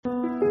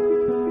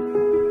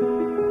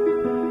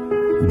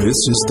This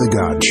is The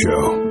God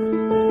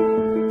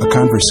Show, a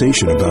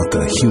conversation about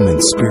the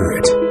human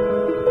spirit,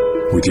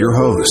 with your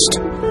host,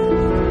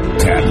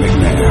 Pat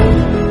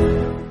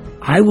McMahon.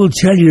 I will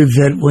tell you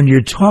that when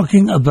you're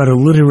talking about a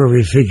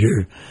literary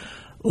figure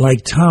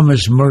like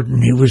Thomas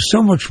Merton, he was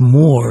so much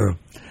more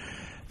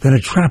than a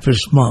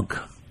Trappist monk.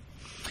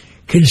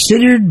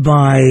 Considered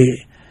by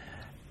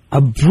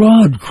a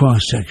broad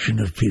cross-section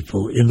of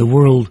people in the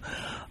world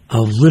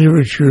of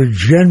literature,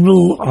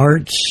 general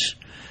arts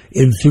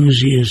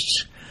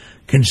enthusiasts,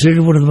 considered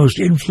one of the most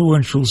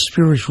influential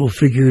spiritual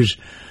figures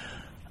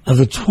of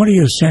the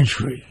 20th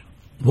century.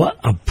 What,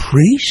 a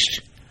priest?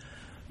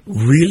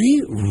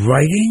 Really?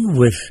 Writing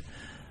with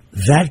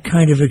that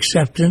kind of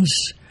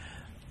acceptance?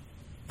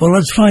 Well,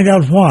 let's find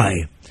out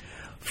why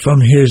from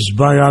his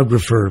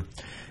biographer,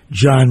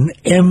 John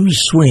M.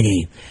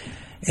 Sweeney.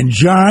 And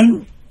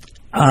John,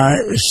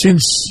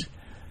 since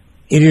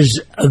it is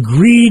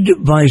agreed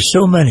by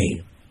so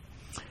many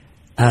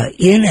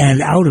in and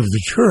out of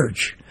the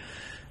church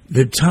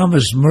that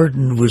Thomas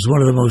Merton was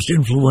one of the most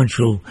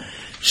influential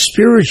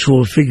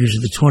spiritual figures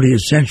of the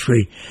 20th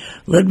century,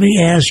 let me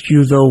ask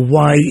you, though,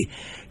 why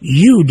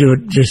you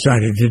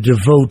decided to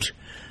devote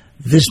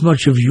this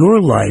much of your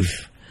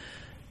life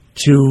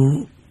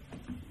to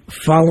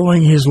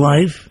following his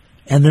life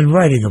and then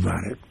writing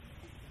about it.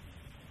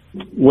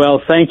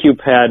 Well, thank you,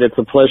 Pat. It's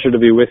a pleasure to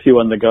be with you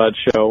on The God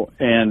Show,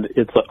 and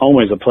it's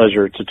always a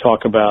pleasure to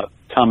talk about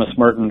Thomas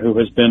Merton, who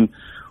has been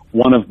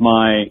one of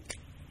my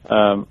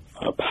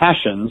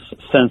passions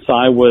since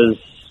I was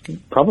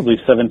probably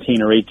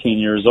 17 or 18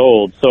 years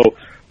old. So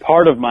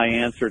part of my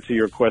answer to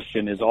your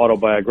question is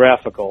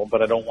autobiographical,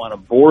 but I don't want to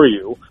bore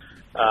you.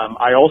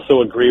 I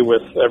also agree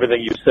with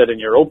everything you said in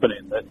your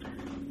opening, that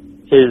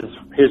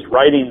his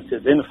writings,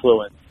 his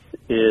influence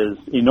is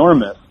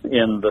enormous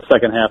in the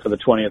second half of the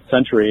 20th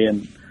century.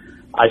 And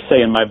I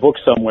say in my book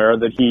somewhere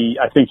that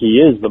I think he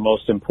is the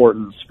most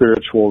important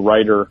spiritual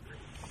writer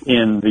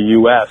in the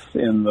U.S.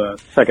 in the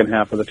second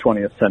half of the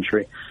 20th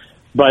century.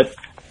 But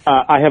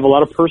I have a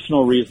lot of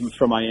personal reasons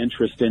for my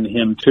interest in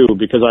him, too,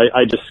 because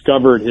I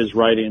discovered his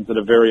writings at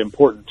a very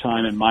important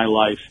time in my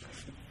life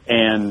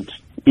and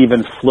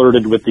even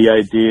flirted with the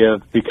idea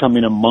of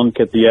becoming a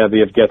monk at the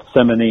Abbey of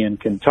Gethsemane in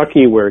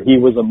Kentucky, where he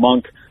was a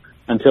monk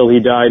until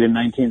he died in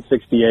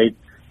 1968.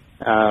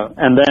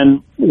 And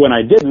then when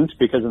I didn't,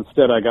 because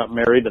instead I got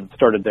married and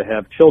started to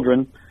have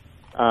children,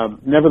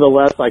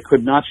 nevertheless, I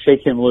could not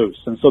shake him loose.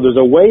 And so there's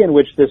a way in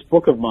which this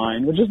book of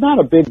mine, which is not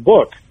a big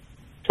book,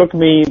 took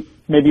me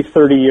maybe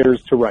 30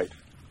 years to write.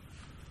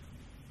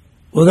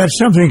 Well, that's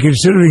something,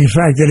 considering the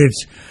fact that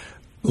it's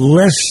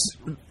less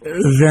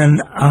than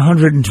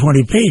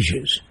 120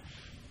 pages.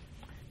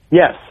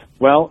 Yes.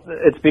 Well,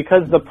 it's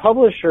because the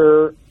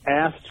publisher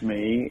asked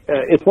me.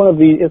 It's one of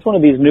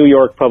these New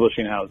York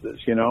publishing houses,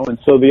 you know, and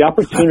so the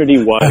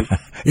opportunity was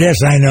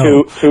yes, I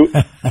know.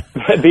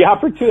 The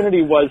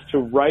opportunity was to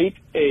write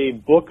a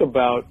book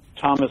about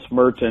Thomas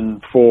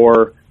Merton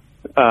for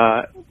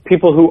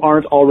people who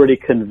aren't already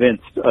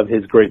convinced of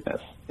his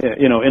greatness.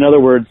 You know, in other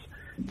words,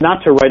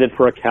 not to write it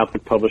for a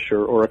Catholic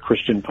publisher or a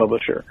Christian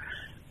publisher,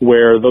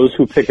 where those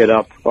who pick it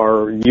up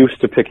are used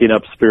to picking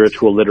up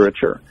spiritual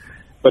literature,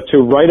 but to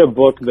write a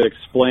book that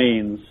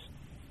explains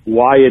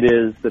why it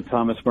is that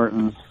Thomas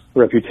Merton's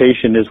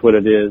reputation is what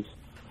it is,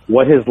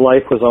 what his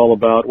life was all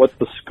about, what's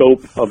the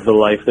scope of the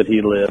life that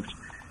he lived,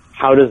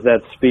 how does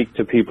that speak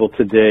to people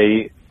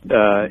today,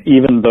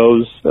 even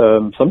those,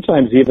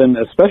 sometimes even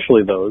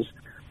especially those,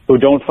 who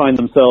don't find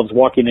themselves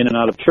walking in and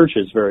out of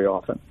churches very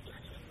often.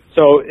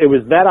 So it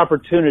was that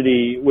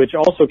opportunity which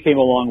also came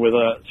along with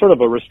a sort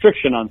of a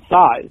restriction on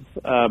size.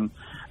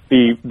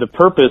 The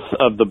purpose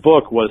of the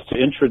book was to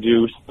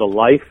introduce the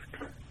life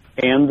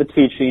and the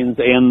teachings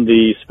and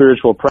the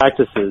spiritual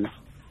practices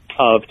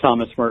of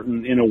Thomas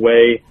Merton in a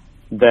way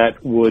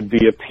that would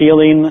be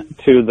appealing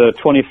to the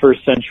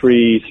 21st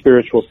century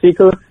spiritual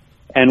seeker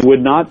and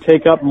would not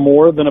take up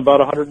more than about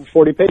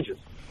 140 pages.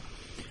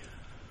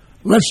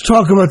 Let's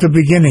talk about the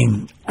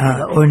beginning,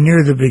 or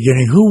near the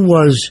beginning. Who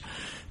was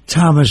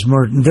Thomas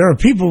Merton? There are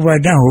people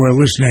right now who are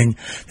listening.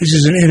 This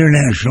is an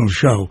international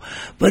show,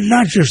 but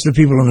not just the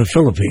people in the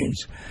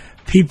Philippines.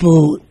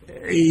 People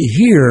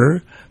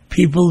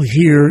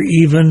here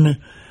even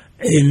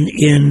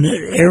in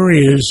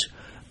areas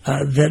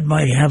that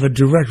might have a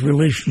direct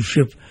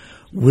relationship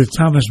with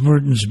Thomas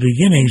Merton's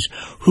beginnings,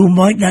 who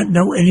might not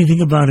know anything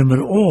about him at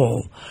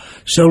all.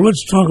 So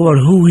let's talk about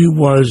who he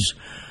was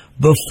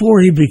before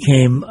he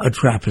became a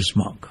Trappist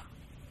monk.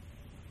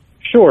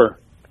 Sure.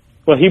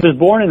 Well, he was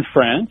born in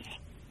France.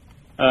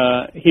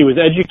 He was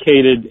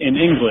educated in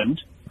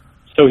England,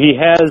 so he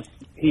has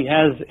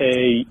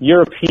a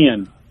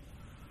European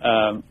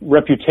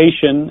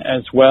reputation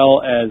as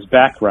well as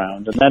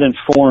background, and that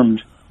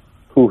informed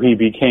who he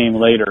became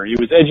later. He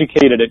was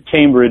educated at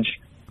Cambridge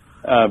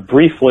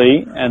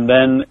briefly, and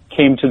then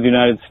came to the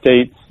United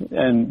States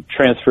and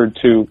transferred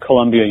to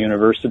Columbia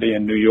University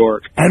in New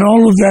York. And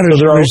all of that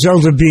is a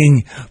result of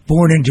being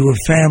born into a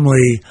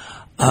family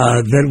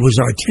that was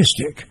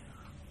artistic.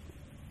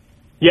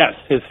 Yes,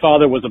 his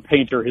father was a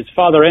painter. His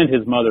father and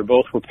his mother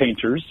both were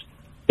painters.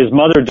 His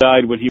mother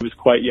died when he was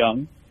quite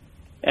young.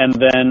 And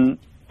then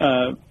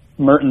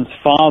Merton's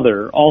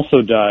father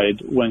also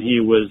died when he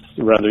was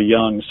rather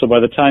young. So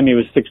by the time he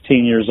was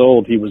 16 years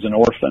old, he was an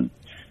orphan.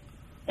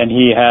 And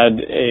he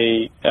had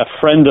a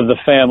friend of the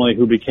family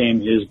who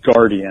became his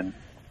guardian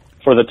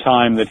for the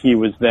time that he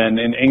was then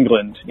in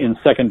England in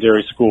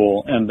secondary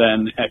school and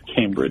then at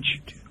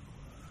Cambridge.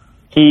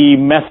 He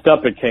messed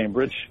up at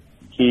Cambridge.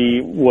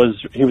 He was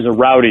a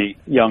rowdy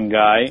young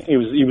guy. He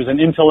was an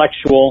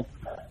intellectual.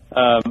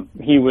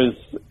 He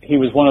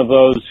was one of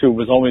those who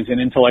was always in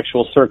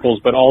intellectual circles,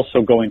 but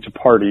also going to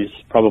parties,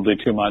 probably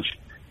too much.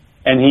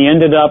 And he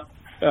ended up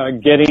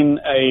getting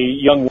a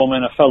young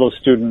woman, a fellow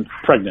student,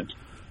 pregnant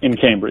in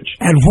Cambridge.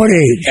 At what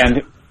age? And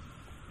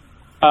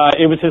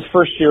it was his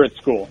first year at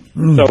school,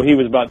 so he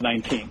was about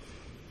 19.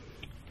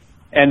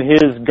 And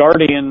his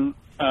guardian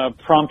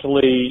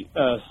promptly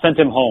sent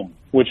him home,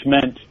 which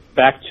meant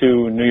back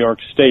to New York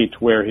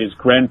State where his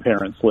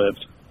grandparents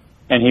lived.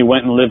 And he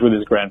went and lived with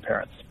his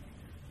grandparents.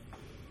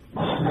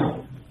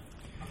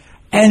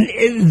 And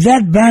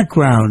that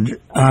background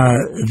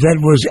that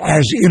was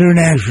as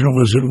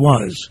international as it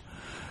was,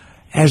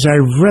 as I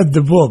read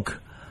the book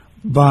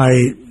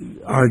by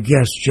our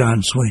guest,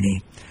 John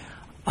Sweeney,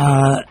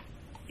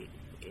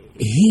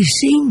 he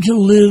seemed to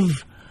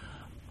live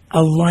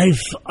a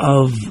life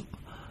of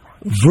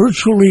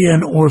virtually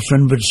an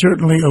orphan, but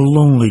certainly a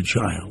lonely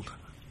child.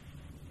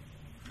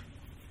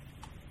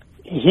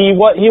 He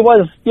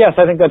was, yes,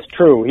 I think that's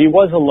true. He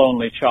was a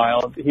lonely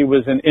child. He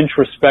was an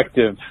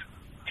introspective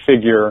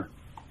figure,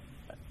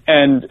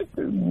 and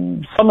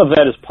some of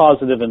that is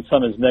positive and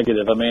some is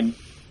negative. I mean,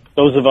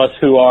 those of us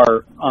who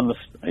are on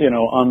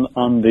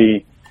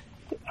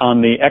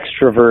the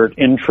extrovert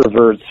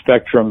introvert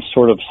spectrum,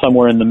 sort of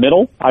somewhere in the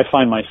middle. I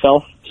find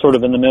myself sort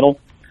of in the middle.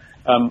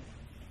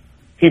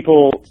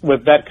 People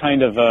with that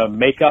kind of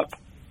makeup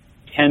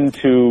tend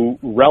to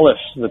relish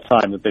the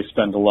time that they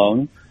spend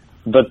alone,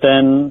 but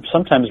then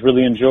sometimes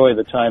really enjoy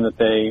the time that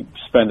they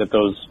spend at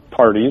those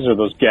parties or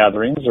those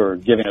gatherings or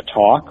giving a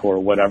talk or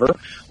whatever,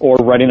 or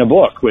writing a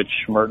book, which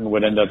Merton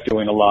would end up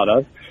doing a lot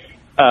of.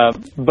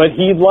 But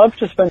he loved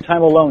to spend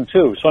time alone,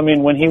 too. So, I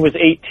mean, when he was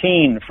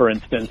 18, for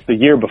instance, the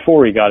year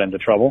before he got into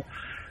trouble,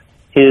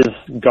 his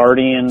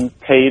guardian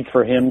paid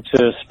for him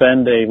to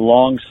spend a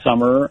long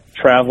summer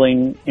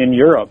traveling in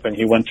Europe. And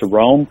he went to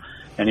Rome,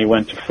 and he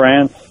went to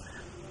France,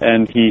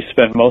 and he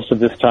spent most of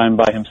this time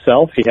by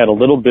himself. He had a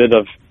little bit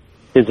of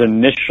his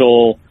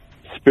initial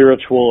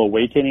spiritual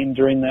awakening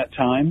during that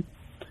time.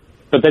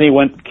 But then he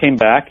came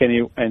back,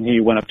 and he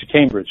went up to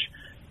Cambridge.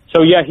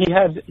 So yeah, he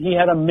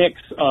had a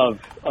mix of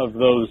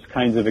those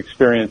kinds of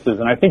experiences,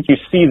 and I think you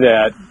see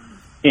that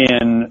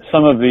in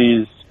some of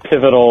these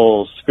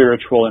pivotal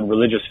spiritual and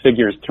religious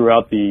figures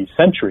throughout the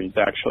centuries.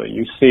 Actually,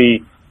 you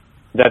see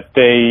that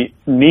they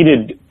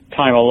needed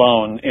time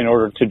alone in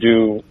order to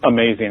do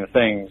amazing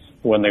things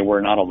when they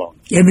were not alone.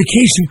 In the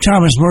case of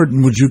Thomas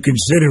Merton, would you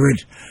consider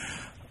it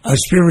a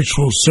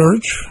spiritual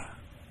search?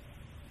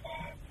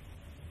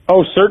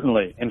 Oh,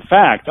 certainly. In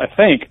fact, I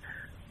think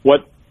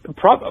what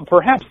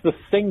perhaps the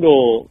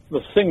single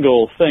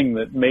thing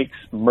that makes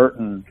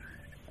Merton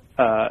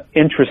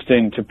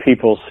interesting to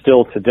people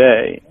still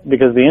today,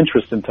 because the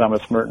interest in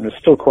Thomas Merton is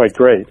still quite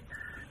great.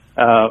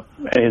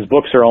 His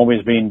books are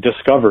always being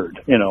discovered,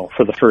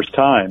 for the first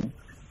time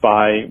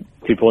by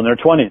people in their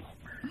 20s.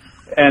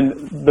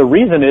 And the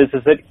reason is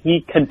that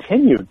he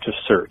continued to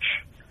search.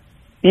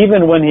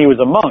 Even when he was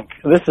a monk,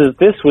 this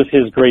was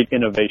his great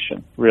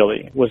innovation,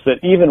 really, was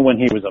that even when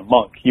he was a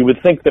monk, you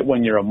would think that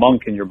when you're a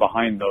monk and you're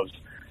behind those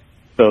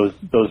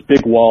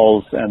big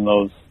walls and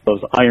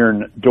those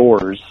iron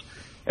doors,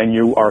 and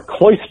you are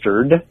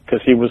cloistered,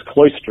 because he was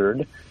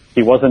cloistered.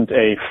 He wasn't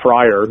a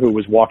friar who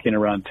was walking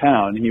around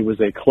town. He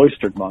was a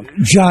cloistered monk.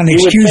 John,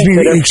 excuse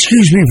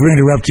me for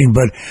interrupting,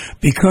 but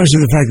because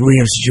of the fact that we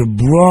have such a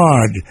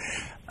broad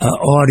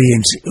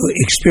audience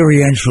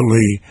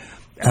experientially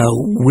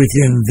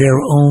within their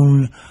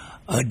own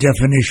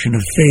definition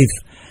of faith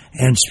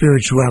and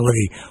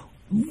spirituality,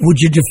 would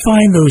you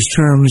define those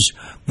terms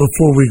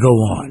before we go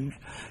on?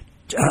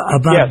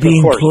 About yes,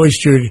 being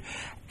cloistered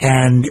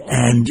and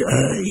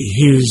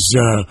his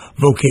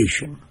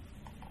vocation.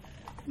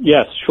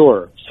 Yes,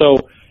 sure. So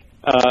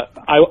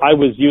I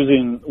was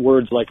using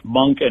words like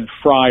monk and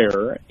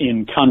friar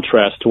in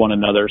contrast to one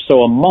another.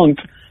 So a monk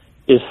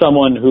is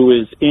someone who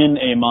is in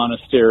a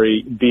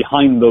monastery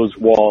behind those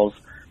walls,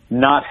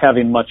 not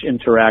having much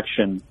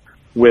interaction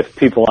with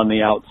people on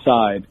the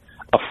outside.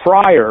 A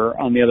friar,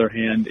 on the other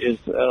hand, is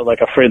like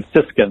a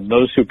Franciscan.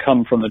 Those who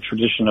come from the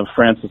tradition of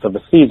Francis of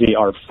Assisi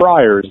are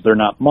friars. They're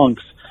not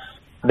monks.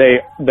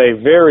 They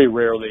very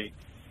rarely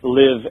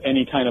live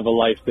any kind of a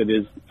life that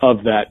is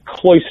of that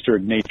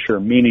cloistered nature,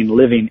 meaning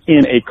living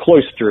in a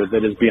cloister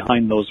that is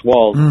behind those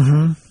walls.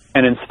 Mm-hmm.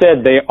 And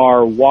instead, they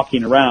are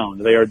walking around.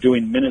 They are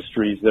doing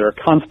ministries. They are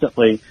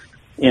constantly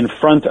in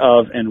front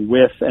of and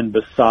with and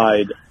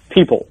beside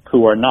people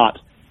who are not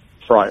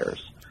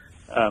friars.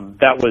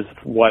 That was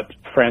what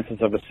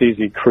Francis of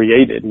Assisi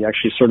created. He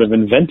actually sort of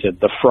invented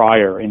the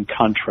friar in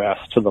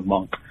contrast to the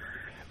monk.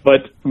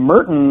 But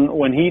Merton,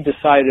 when he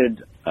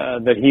decided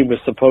that he was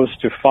supposed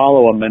to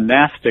follow a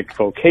monastic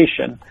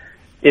vocation,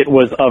 it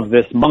was of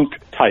this monk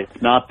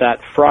type, not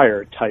that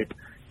friar type.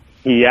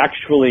 He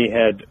actually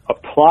had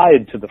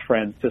applied to the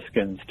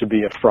Franciscans to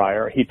be a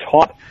friar. He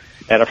taught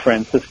at a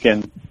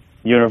Franciscan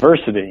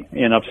university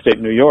in upstate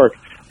New York,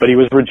 but he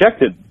was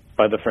rejected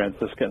by the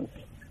Franciscans,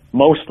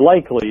 most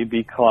likely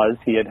because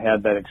he had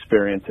had that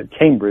experience at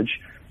Cambridge.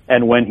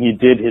 And when he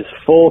did his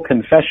full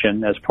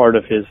confession as part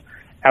of his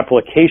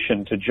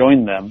application to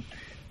join them,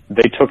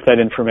 they took that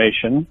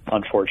information,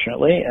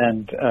 unfortunately,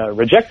 and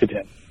rejected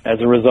him as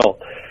a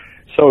result.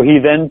 So he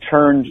then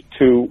turned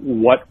to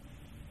what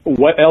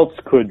else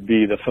could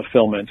be the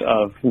fulfillment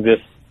of this,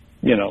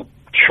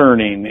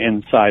 churning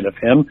inside of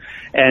him.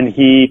 And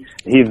he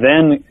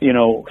then,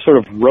 sort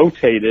of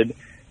rotated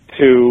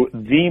to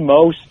the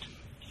most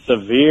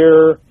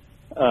severe,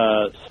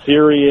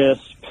 serious,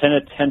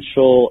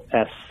 penitential,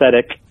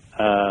 ascetic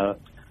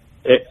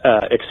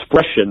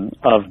expression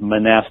of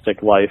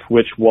monastic life,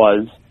 which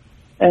was,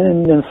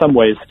 and in some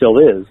ways still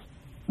is,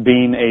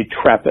 being a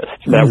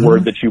Trappist, that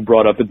word that you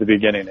brought up at the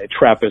beginning, a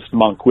Trappist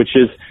monk, which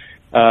is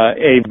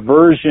a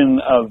version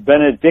of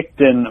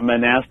Benedictine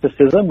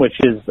monasticism, which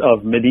is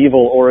of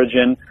medieval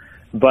origin,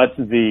 but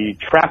the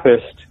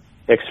Trappist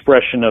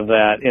expression of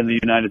that in the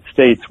United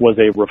States was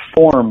a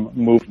reform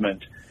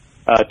movement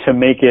to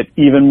make it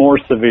even more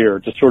severe,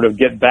 to sort of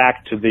get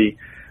back to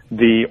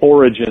the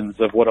origins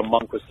of what a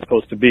monk was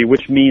supposed to be,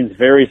 which means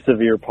very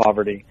severe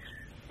poverty,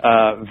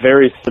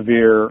 very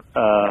severe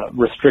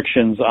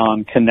restrictions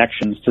on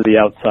connections to the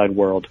outside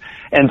world,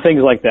 and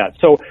things like that.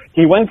 So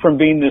he went from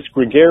being this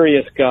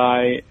gregarious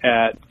guy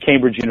at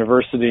Cambridge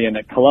University and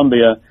at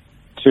Columbia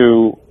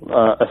to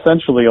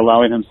essentially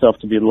allowing himself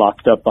to be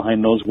locked up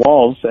behind those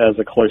walls as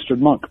a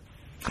cloistered monk.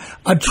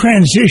 A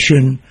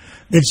transition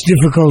that's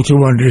difficult to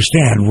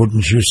understand,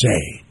 wouldn't you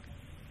say?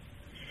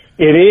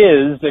 It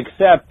is,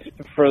 except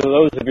for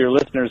those of your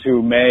listeners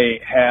who may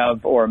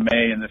have, or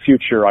may in the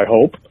future, I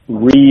hope,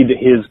 read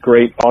his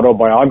great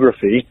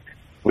autobiography,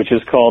 which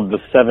is called The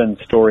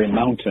 7-Storey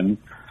Mountain.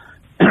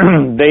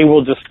 They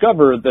will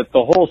discover that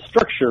the whole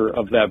structure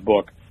of that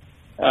book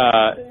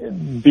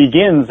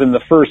begins in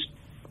the first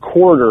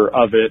quarter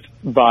of it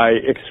by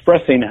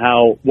expressing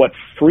what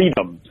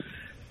freedom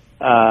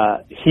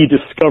he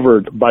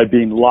discovered by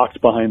being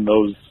locked behind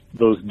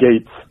those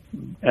gates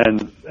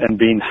and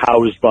being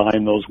housed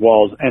behind those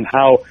walls, and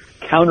how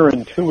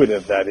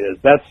counterintuitive that is.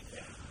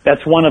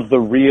 That's one of the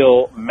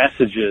real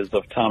messages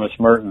of Thomas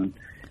Merton,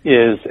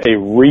 is a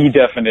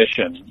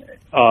redefinition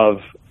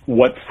of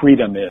what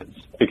freedom is,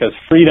 because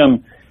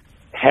freedom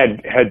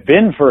had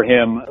been for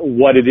him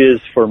what it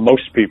is for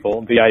most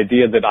people, the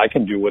idea that I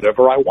can do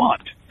whatever I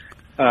want.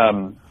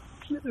 And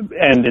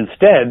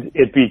instead,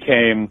 it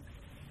became,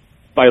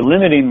 by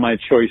limiting my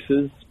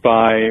choices,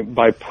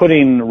 by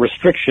putting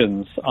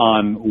restrictions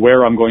on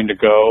where I'm going to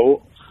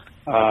go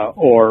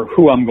or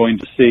who I'm going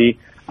to see,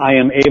 I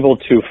am able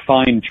to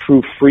find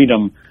true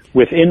freedom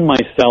within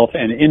myself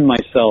and in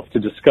myself to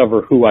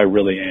discover who I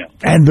really am.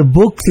 And the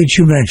book that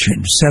you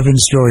mentioned,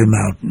 7-Storey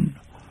Mountain,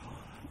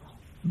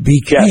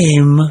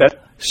 became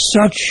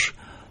such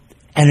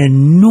an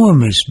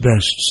enormous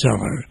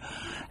bestseller.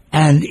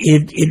 And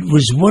it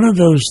was one of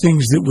those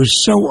things that was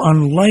so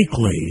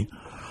unlikely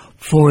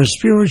for a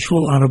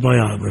spiritual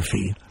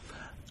autobiography.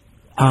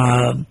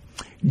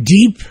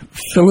 Deep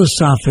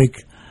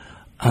philosophic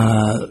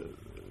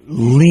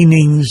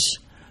leanings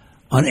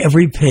on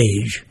every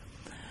page,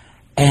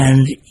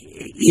 and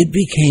it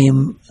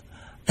became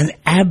an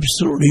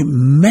absolutely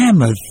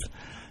mammoth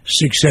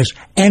success,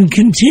 and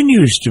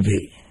continues to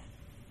be.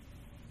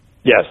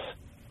 Yes.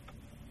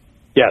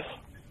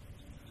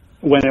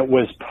 When it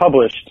was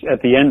published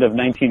at the end of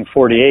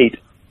 1948,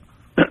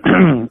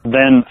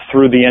 then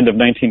through the end of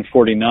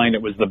 1949,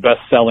 it was the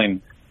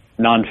best-selling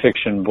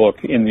nonfiction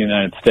book in the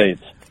United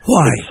States.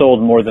 Why? It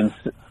sold more than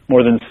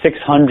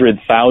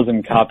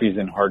 600,000 copies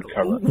in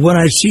hardcover. When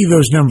I see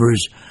those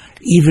numbers,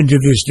 even to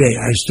this day,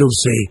 I still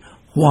say,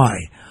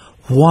 why?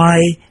 Why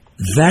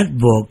that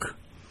book,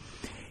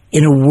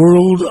 in a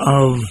world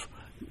of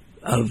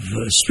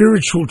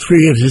spiritual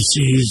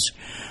treatises,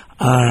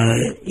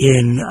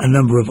 in a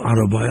number of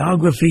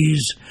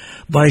autobiographies,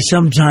 by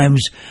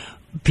sometimes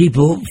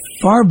people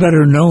far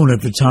better known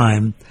at the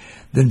time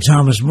than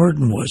Thomas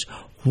Merton was.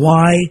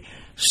 Why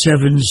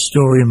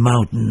 7-Storey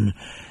Mountain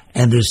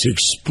and this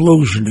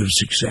explosion of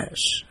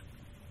success?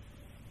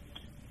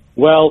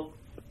 Well,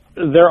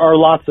 there are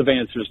lots of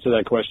answers to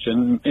that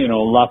question.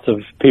 Lots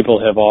of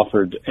people have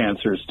offered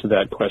answers to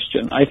that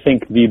question. I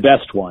think the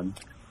best one,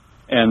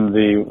 and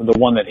the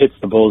one that hits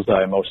the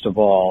bullseye most of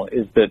all,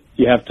 is that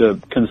you have to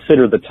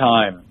consider the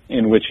time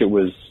in which it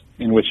was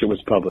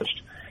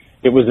published.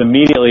 It was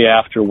immediately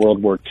after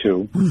World War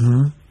II.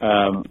 Mm-hmm.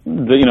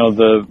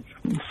 The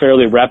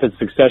fairly rapid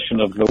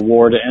succession of the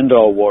war to end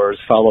all wars,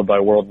 followed by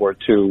World War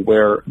II,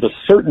 where the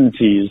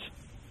certainties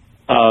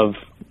of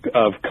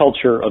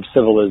culture, of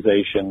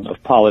civilization,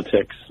 of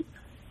politics,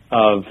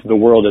 of the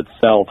world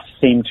itself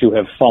seemed to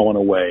have fallen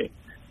away.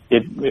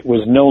 It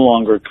was no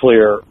longer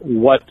clear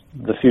what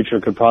the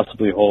future could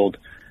possibly hold,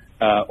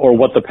 or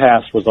what the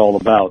past was all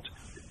about,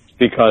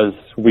 because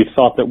we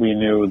thought that we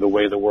knew the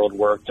way the world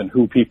worked and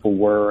who people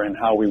were and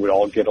how we would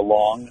all get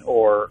along,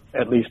 or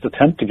at least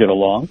attempt to get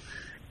along,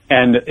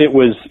 and it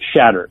was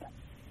shattered.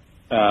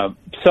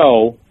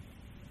 So,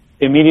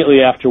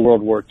 immediately after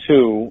World War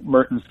II,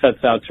 Merton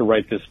sets out to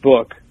write this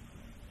book.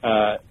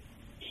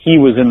 He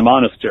was in the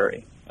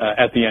monastery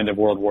at the end of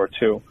World War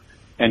II,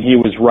 and he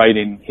was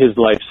writing his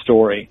life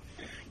story.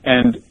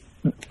 And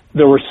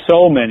there were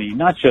so many,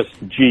 not just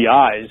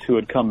GIs who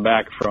had come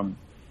back from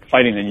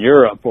fighting in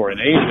Europe or in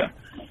Asia,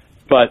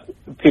 but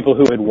people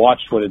who had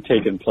watched what had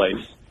taken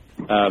place,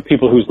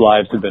 people whose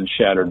lives had been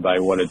shattered by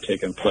what had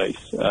taken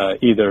place,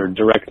 either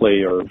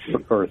directly or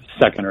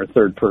second or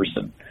third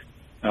person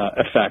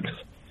effects.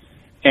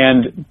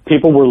 And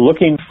people were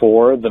looking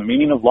for the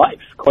meaning of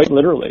life, quite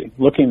literally,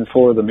 looking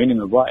for the meaning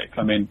of life.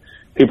 I mean,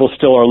 people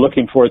still are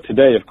looking for it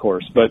today, of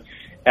course, but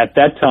at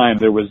that time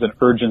there was an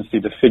urgency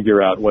to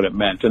figure out what it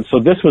meant. And so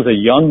this was a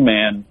young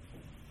man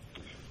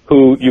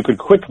who you could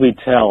quickly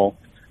tell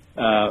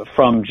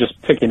from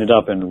just picking it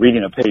up and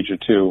reading a page or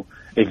two,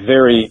 a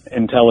very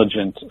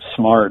intelligent,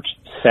 smart,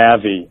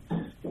 savvy,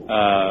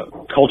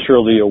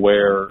 culturally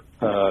aware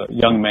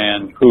young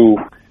man who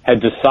had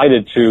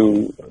decided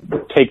to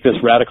take this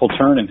radical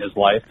turn in his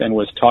life and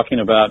was talking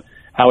about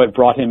how it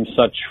brought him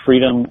such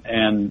freedom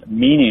and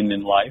meaning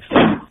in life.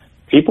 And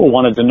people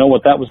wanted to know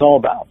what that was all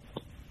about.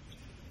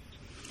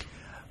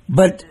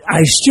 But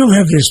I still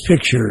have this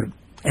picture,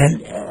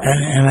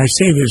 and I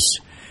say this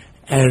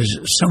as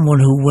someone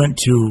who went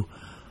to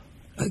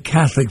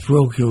Catholic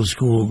parochial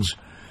schools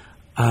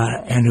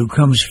and who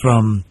comes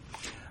from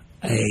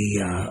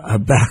a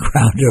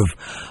background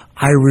of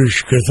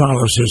Irish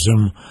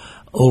Catholicism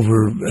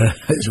over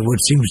what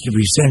seems to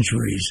be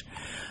centuries.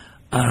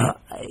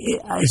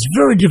 It's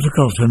very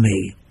difficult for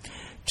me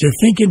to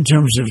think in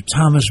terms of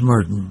Thomas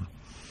Merton,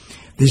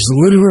 this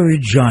literary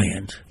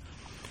giant,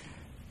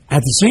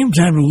 at the same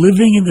time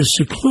living in the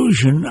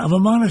seclusion of a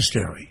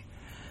monastery.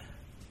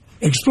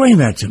 Explain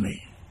that to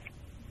me.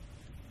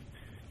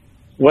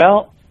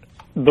 Well,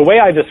 the way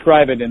I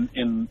describe it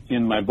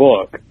in my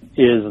book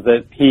is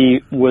that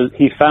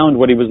he found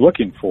what he was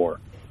looking for.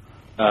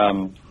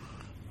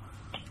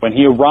 When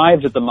he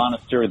arrived at the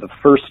monastery the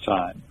first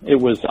time, it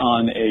was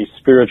on a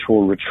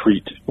spiritual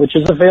retreat, which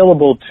is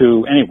available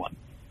to anyone.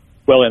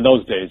 Well, in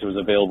those days, it was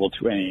available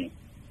to any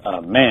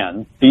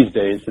man. These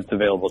days, it's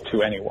available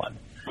to anyone.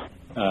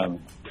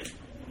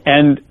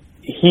 And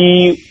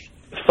he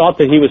thought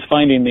that he was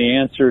finding the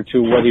answer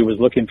to what he was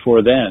looking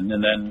for then,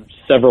 and then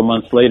several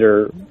months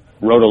later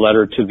wrote a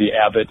letter to the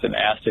abbot and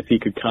asked if he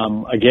could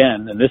come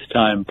again, and this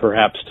time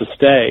perhaps to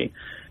stay.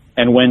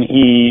 And when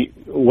he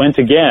went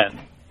again,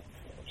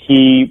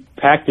 he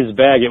packed his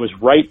bag. It was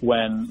right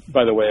when,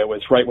 by the way, it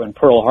was right when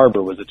Pearl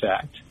Harbor was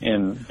attacked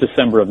in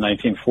December of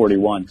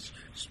 1941,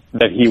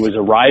 that he was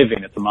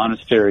arriving at the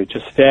monastery to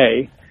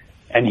stay,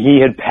 and he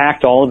had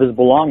packed all of his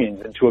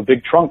belongings into a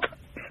big trunk,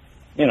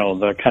 you know,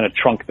 the kind of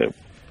trunk that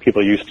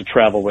people used to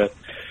travel with.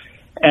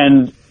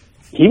 And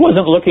he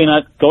wasn't looking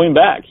at going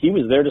back. He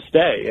was there to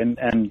stay. And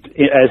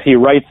as he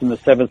writes in the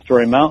Seventh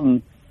Storey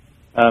Mountain,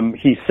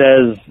 he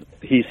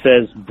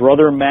says,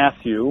 Brother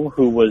Matthew,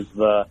 who was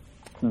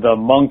the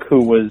monk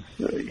who was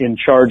in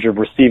charge of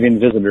receiving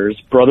visitors,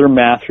 Brother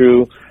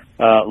Matthew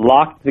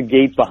locked the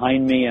gate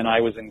behind me, and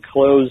I was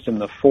enclosed in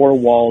the four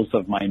walls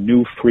of my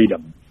new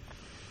freedom.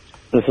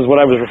 This is what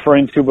I was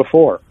referring to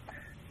before.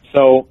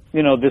 So,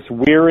 you know, this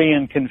weary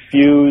and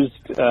confused,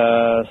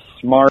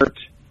 smart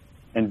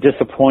and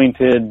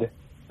disappointed,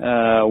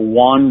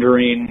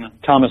 wandering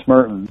Thomas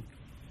Merton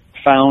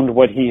found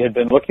what he had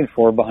been looking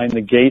for behind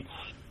the gates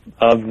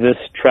of this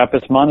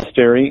Trappist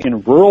monastery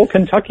in rural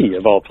Kentucky,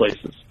 of all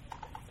places.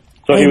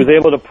 So he was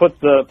able to put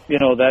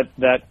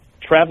that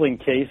traveling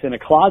case in a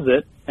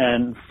closet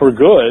and for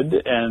good,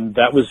 and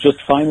that was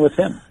just fine with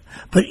him.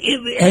 But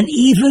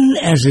even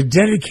as a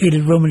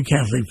dedicated Roman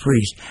Catholic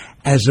priest,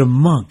 as a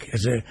monk,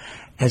 as a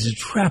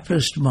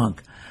Trappist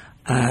monk,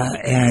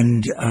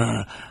 and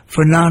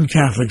for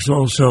non-Catholics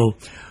also,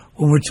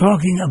 when we're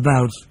talking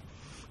about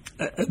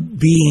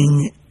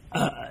being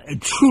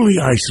truly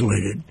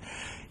isolated,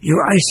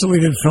 you're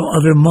isolated from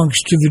other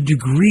monks to the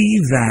degree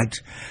that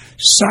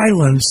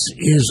silence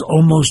is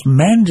almost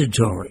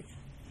mandatory.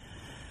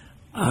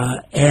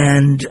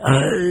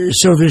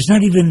 So there's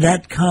not even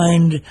that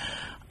kind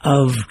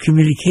of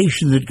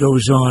communication that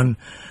goes on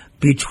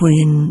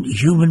between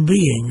human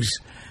beings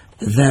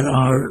that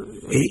are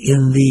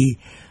in the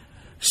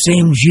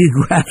same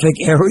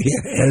geographic area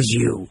as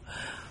you.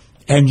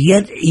 And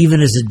yet, even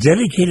as a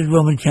dedicated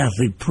Roman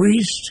Catholic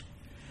priest,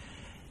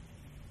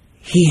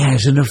 he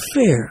has an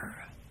affair.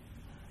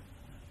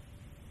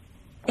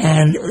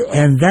 And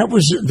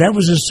that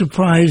was a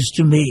surprise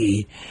to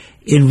me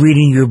in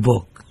reading your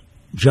book,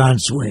 John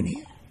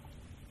Sweeney.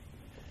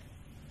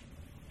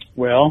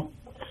 Well,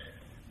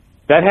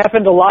 that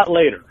happened a lot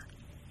later.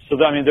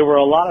 So, I mean, there were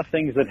a lot of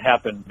things that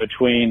happened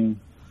between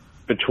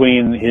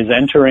his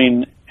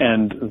entering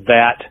and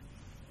that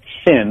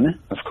sin,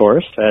 of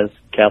course, as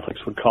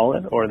Catholics would call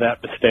it, or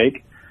that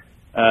mistake.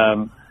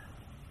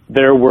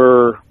 There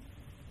were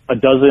a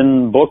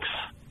dozen books.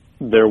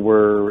 There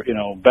were,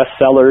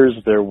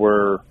 bestsellers. There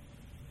were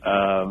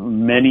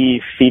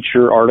many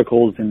feature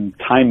articles in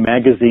Time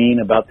magazine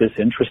about this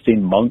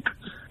interesting monk.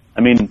 I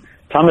mean,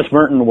 Thomas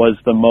Merton was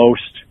the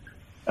most,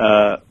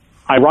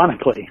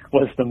 ironically,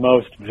 was the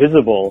most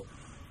visible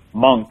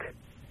monk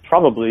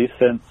probably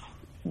since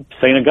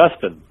St.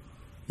 Augustine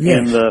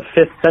in the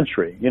 5th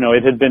century.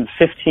 It had been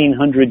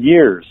 1,500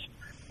 years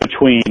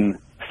between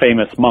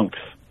famous monks.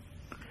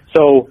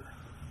 So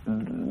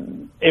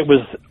it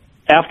was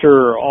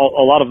after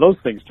a lot of those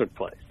things took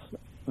place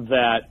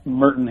that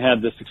Merton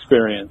had this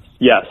experience.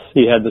 Yes,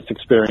 he had this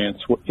experience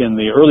in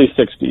the early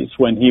 60s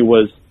when he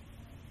was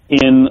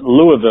in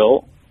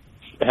Louisville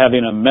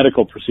having a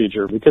medical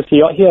procedure, because he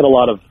had a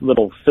lot of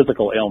little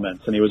physical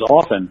ailments, and he was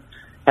often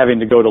having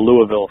to go to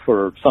Louisville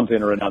for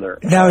something or another.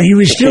 Now, he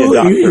was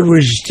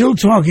still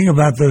talking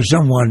about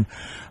someone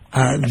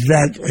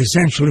that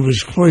essentially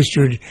was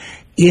cloistered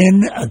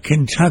in a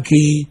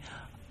Kentucky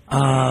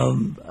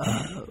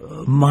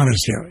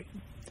monastery.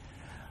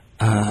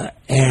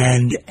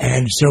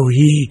 And so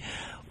he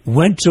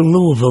went to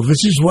Louisville.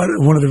 This is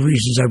one of the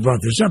reasons I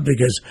brought this up,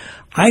 because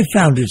I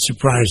found it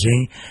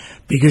surprising,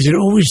 because it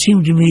always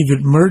seemed to me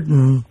that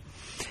Merton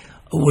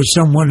was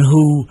someone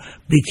who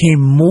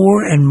became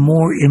more and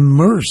more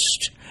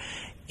immersed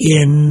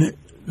in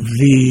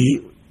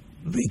the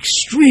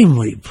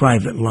extremely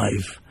private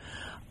life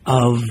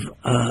of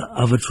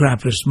a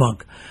Trappist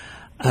monk.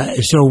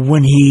 So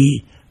when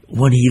he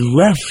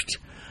left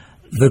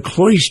the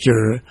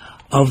cloister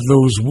of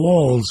those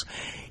walls,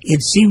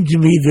 it seemed to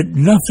me that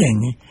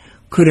nothing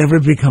could ever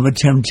become a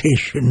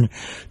temptation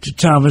to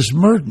Thomas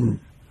Merton.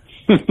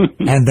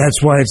 And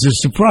that's why it's a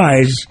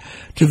surprise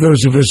to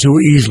those of us who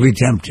are easily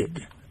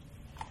tempted.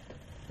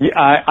 Yeah,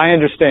 I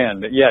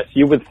understand. Yes,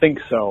 you would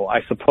think so,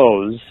 I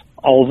suppose.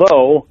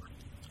 Although,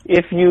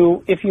 if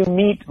you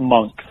meet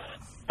monks,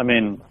 I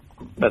mean,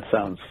 that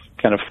sounds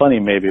kind of funny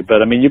maybe,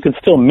 but I mean, you can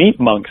still meet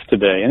monks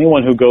today.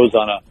 Anyone who goes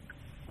on a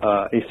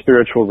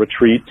spiritual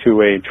retreat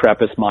to a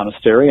Trappist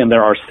monastery, and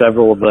there are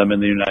several of them in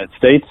the United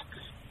States,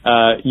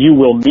 you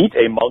will meet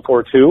a monk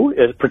or two,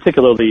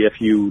 particularly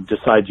if you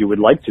decide you would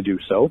like to do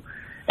so.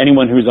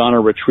 Anyone who's on a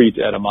retreat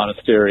at a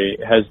monastery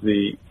has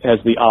the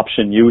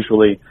option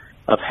usually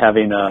of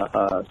having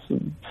a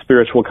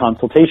spiritual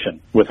consultation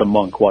with a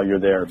monk while you're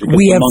there.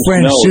 We have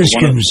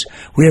Franciscans.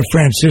 We have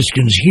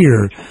Franciscans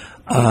here.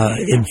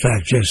 In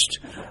fact, just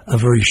a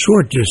very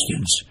short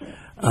distance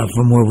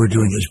from where we're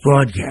doing this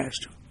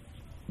broadcast.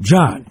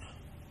 John.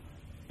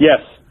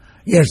 Yes.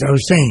 Yes, I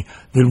was saying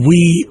that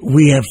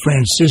we have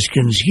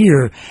Franciscans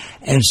here,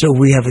 and so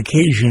we have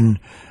occasion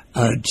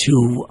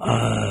to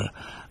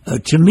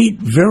meet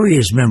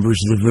various members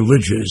of the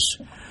religious,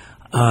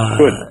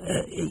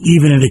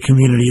 even in a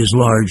community as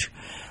large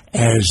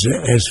as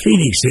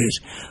Phoenix is.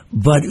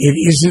 But it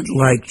isn't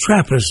like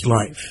Trappist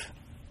life.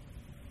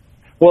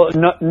 Well,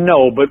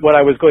 no. But what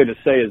I was going to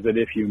say is that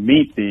if you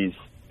meet these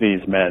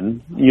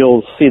men,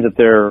 you'll see that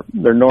they're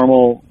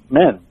normal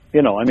men.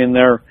 I mean,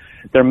 they're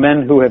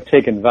men who have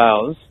taken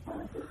vows.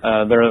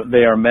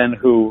 They are men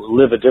who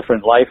live a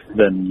different life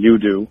than you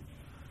do,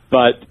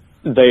 but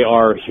they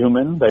are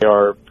human. They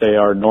are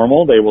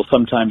normal. They will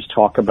sometimes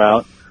talk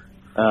about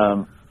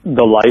the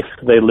life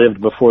they lived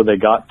before they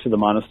got to the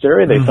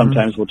monastery. They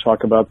sometimes will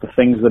talk about the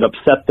things that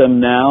upset them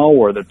now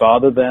or that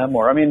bother them.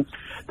 Or, I mean,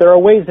 there are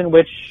ways in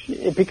which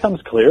it becomes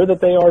clear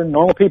that they are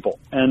normal people,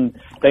 and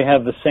they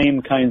have the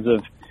same kinds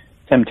of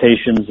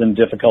temptations and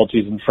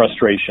difficulties and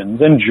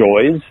frustrations and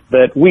joys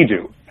that we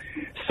do.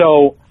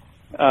 So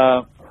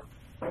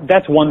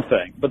that's one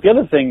thing. But the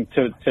other thing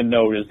to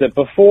note is that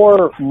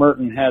before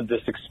Merton had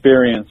this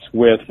experience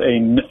with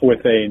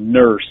a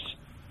nurse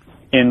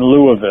in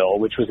Louisville,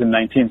 which was in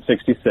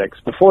 1966,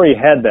 before he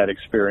had that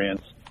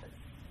experience,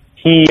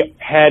 he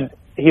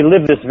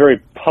lived this very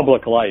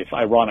public life,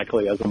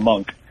 ironically, as a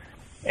monk.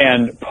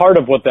 And part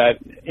of what that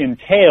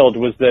entailed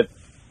was that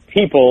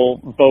people,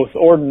 both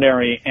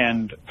ordinary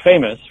and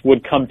famous,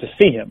 would come to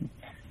see him.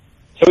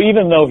 So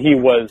even though he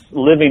was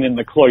living in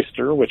the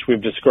cloister, which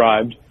we've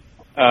described,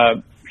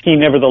 he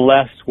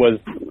nevertheless was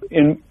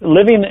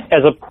living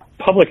as a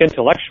public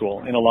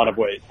intellectual in a lot of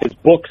ways. His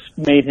books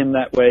made him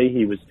that way.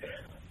 He was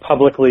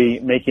publicly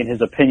making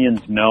his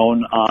opinions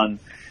known on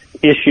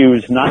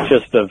issues not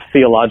just of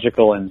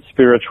theological and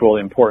spiritual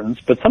importance,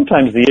 but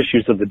sometimes the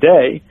issues of the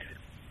day.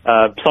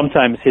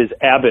 Sometimes his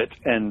abbot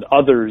and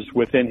others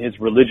within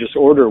his religious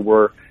order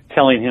were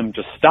telling him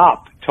to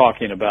stop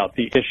talking about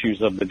the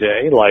issues of the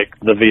day, like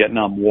the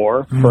Vietnam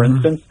War, for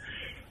instance.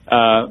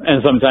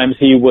 And sometimes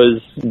he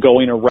was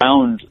going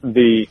around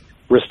the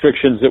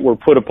restrictions that were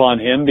put upon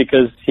him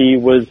because he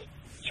was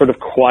sort of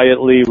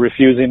quietly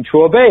refusing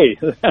to obey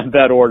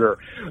that order.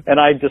 And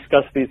I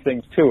discuss these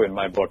things too in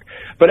my book.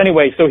 But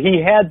anyway, so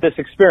he had this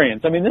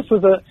experience. I mean, this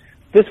was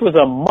this was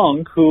a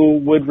monk who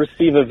would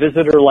receive a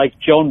visitor like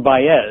Joan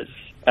Baez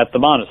at the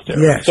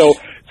monastery. Yes. So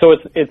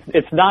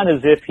it's not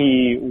as if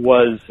he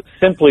was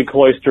simply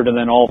cloistered and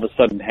then all of a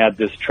sudden had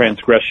this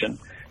transgression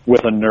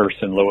with a nurse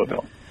in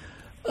Louisville.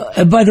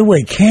 And by the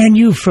way, can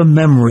you, from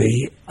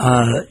memory,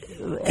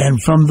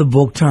 and from the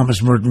book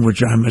Thomas Merton,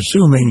 which I'm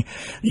assuming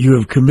you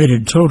have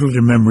committed total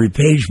to memory,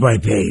 page by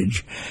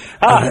page,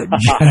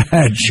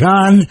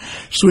 John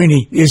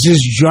Sweeney, this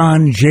is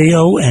John,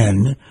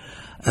 Jon,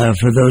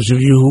 for those of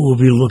you who will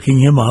be looking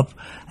him up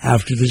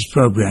after this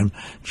program,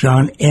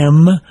 John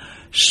M.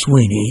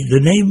 Sweeney. The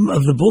name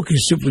of the book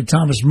is simply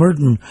Thomas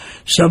Merton,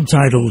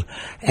 subtitled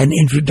An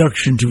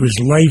Introduction to His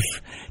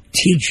Life,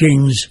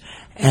 Teachings,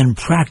 and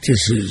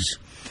Practices,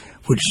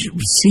 which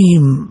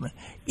seem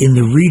in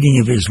the reading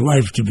of his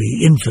life to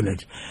be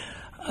infinite.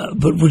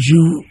 But would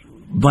you,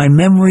 by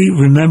memory,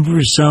 remember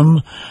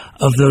some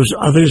of those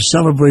other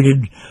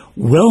celebrated,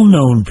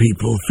 well-known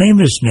people,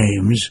 famous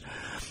names,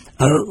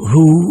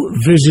 who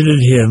visited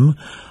him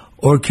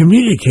or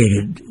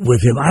communicated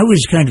with him? I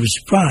was kind of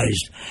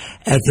surprised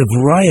at the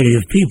variety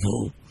of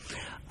people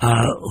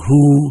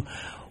who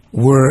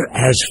were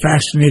as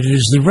fascinated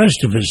as the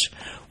rest of us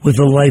with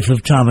the life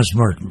of Thomas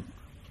Merton.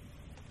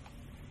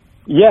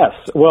 Yes,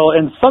 well,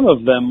 and some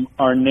of them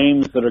are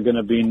names that are going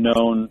to be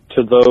known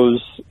to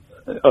those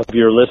of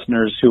your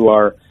listeners who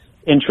are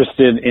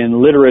interested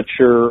in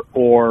literature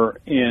or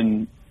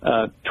in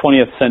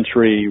 20th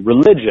century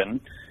religion,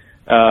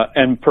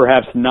 and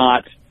perhaps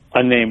not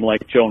a name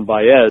like Joan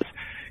Baez.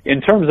 In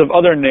terms of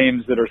other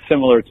names that are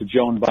similar to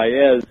Joan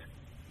Baez,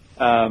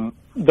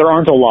 there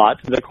aren't a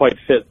lot that quite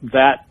fit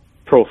that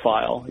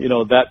profile,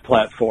 that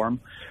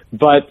platform.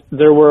 But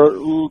there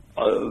were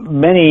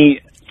many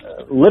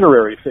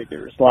literary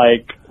figures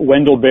like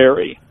Wendell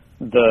Berry,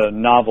 the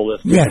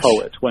novelist and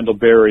poet. Wendell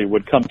Berry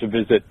would come to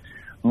visit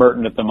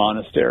Merton at the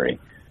monastery.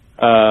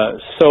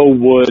 So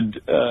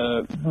would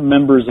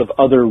members of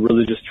other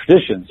religious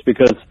traditions,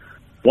 because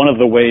one of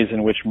the ways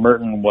in which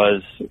Merton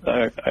was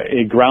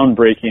a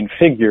groundbreaking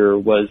figure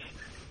was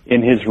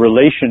in his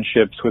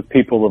relationships with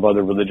people of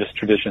other religious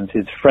traditions,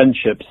 his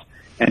friendships,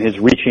 and his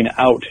reaching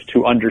out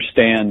to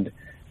understand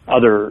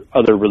other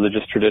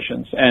religious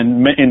traditions,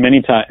 and in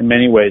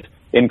many ways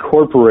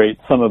incorporate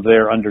some of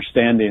their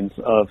understandings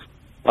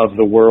of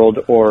the world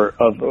or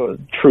of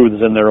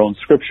truths in their own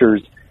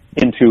scriptures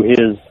into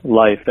his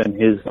life and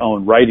his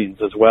own writings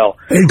as well,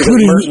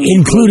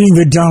 including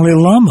the Dalai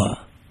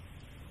Lama.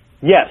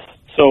 Yes.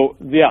 So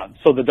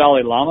the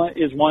Dalai Lama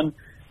is one.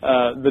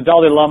 The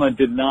Dalai Lama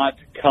did not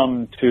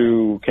come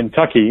to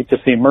Kentucky to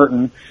see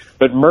Merton,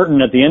 but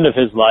Merton, at the end of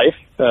his life,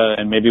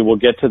 and maybe we'll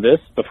get to this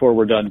before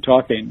we're done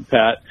talking,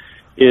 Pat,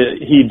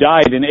 he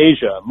died in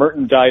Asia.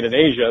 Merton died in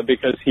Asia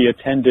because he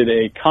attended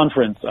a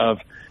conference of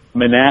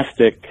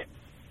monastic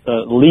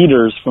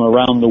leaders from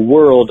around the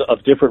world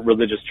of different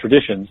religious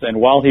traditions. And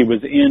while he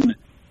was in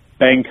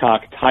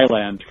Bangkok,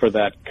 Thailand for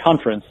that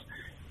conference,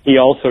 he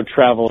also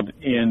traveled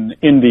in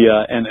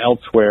India and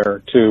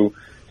elsewhere to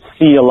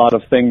see a lot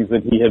of things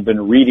that he had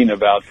been reading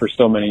about for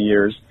so many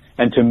years,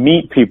 and to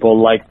meet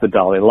people like the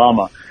Dalai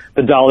Lama.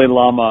 The Dalai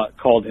Lama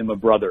called him a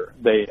brother.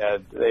 They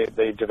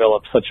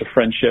developed such a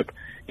friendship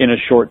in a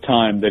short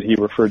time that he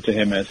referred to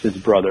him as his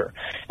brother.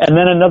 And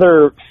then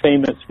another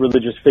famous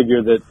religious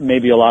figure that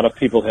maybe a lot of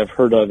people have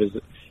heard of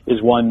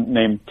is one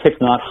named Thich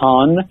Nhat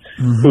Hanh,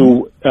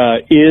 who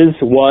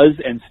was,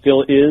 and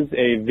still is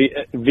a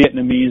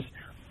Vietnamese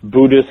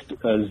Buddhist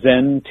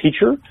Zen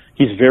teacher.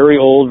 He's very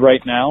old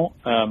right now,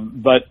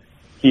 but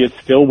he is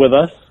still with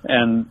us,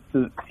 and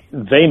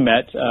they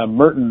met,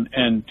 Merton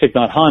and Thich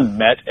Nhat Hanh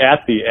met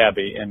at the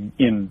Abbey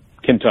in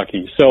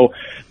Kentucky. So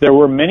there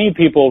were many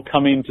people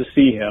coming to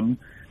see him.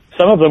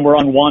 Some of them were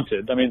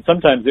unwanted. I mean,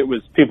 sometimes it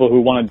was people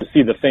who wanted to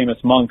see the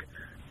famous monk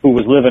who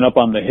was living up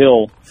on the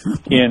hill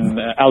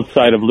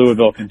outside of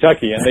Louisville,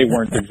 Kentucky, and they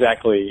weren't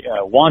exactly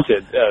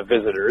wanted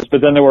visitors.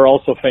 But then there were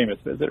also famous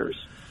visitors.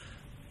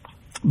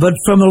 But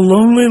from a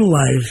lonely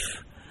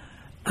life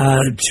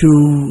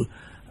to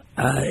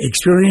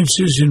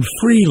experiences in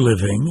free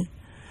living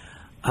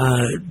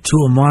to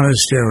a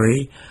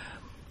monastery,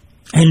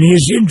 and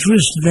his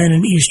interest then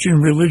in Eastern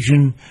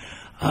religion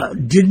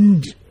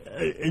didn't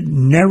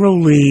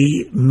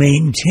narrowly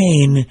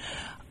maintain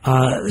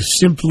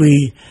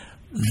simply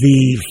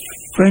the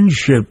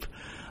friendship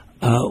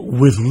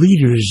with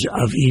leaders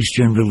of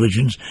Eastern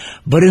religions,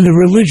 but in the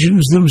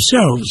religions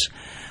themselves.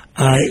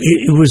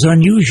 It was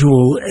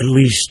unusual, at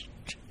least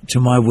to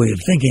my way of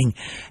thinking,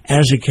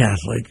 as a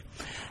Catholic,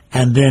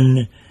 and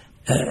then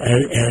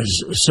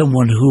as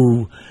someone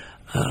who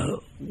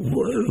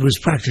was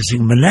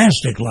practicing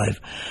monastic life,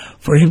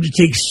 for him to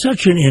take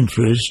such an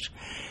interest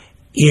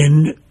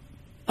in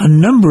a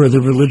number of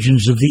the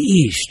religions of the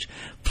East.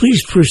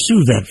 Please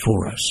pursue that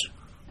for us.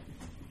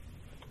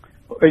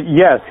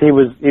 Yes, he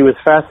was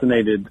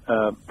fascinated,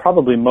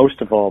 probably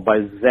most of all,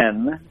 by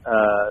Zen.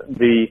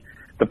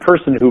 The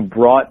person who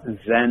brought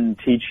Zen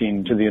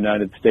teaching to the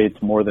United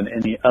States more than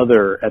any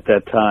other at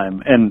that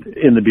time, and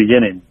in the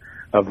beginning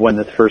of when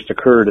this first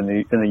occurred in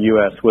the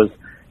U.S., was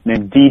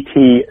named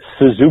D.T.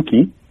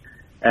 Suzuki,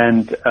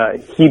 and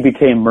he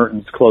became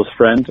Merton's close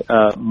friend.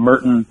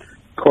 Merton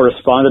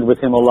corresponded with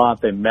him a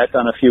lot. They met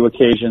on a few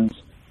occasions,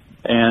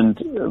 and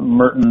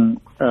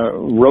Merton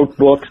wrote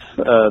books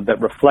that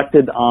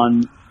reflected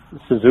on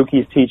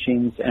Suzuki's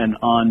teachings and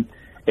on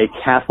a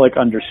Catholic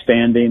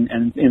understanding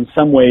and in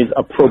some ways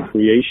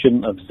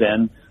appropriation of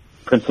Zen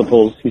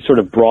principles. He sort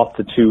of brought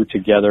the two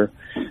together.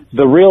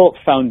 The real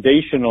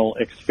foundational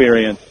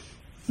experience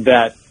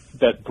that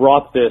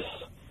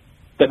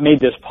made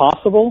this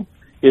possible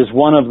is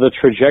one of the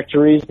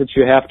trajectories that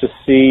you have to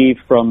see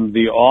from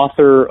the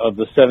author of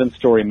The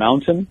Seven-Story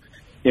Mountain,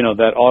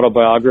 that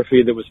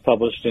autobiography that was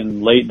published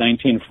in late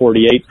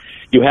 1948.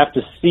 You have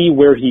to see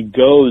where he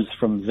goes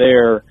from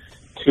there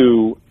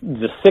to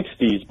the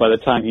 60s by the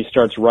time he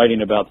starts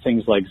writing about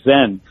things like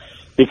Zen.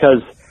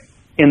 Because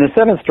in The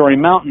Seven-Story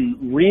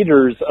Mountain,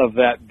 readers of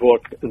that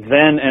book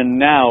then and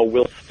now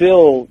will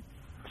still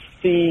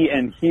see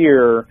and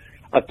hear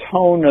a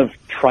tone of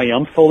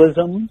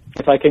triumphalism,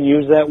 if I can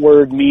use that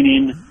word,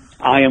 meaning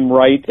I am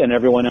right and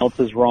everyone else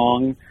is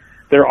wrong.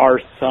 There are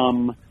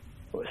some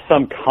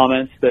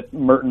comments that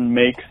Merton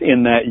makes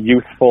in that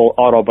youthful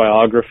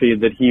autobiography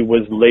that he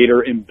was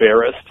later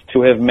embarrassed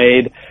to have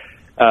made,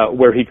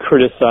 where he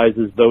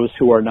criticizes those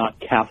who are not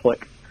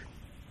Catholic.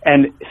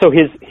 And so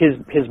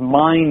his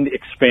mind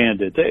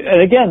expanded.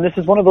 And again, this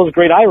is one of those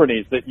great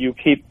ironies that you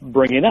keep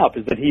bringing up,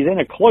 is that he's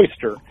in a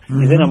cloister,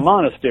 he's in a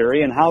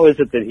monastery, and how is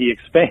it that he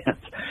expands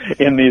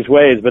in these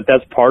ways? But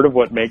that's part of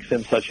what makes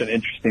him such an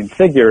interesting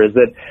figure, is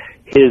that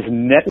his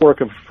network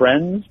of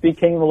friends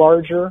became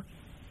larger,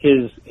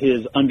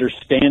 his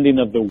understanding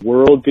of the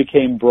world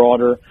became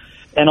broader,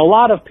 and a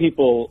lot of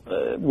people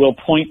will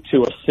point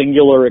to a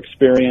singular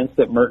experience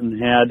that Merton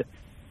had,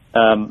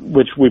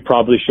 which we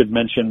probably should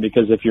mention,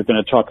 because if you're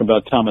going to talk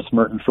about Thomas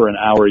Merton for an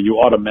hour, you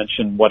ought to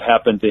mention what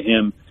happened to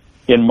him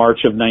in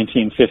March of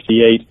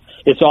 1958.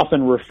 It's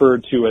often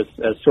referred to as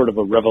sort of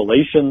a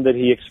revelation that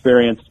he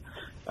experienced.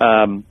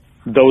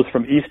 Those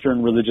from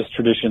Eastern religious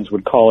traditions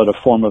would call it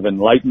a form of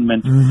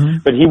enlightenment.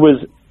 But he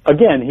was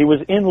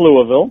in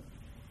Louisville,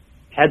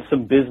 had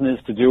some business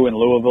to do in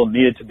Louisville,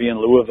 needed to be in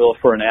Louisville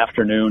for an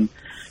afternoon,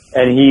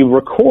 and he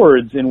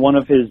records in one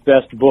of his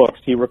best books,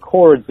 he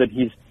records that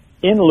he's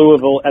in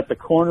Louisville at the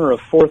corner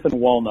of 4th and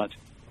Walnut,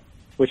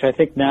 which I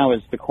think now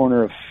is the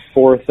corner of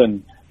 4th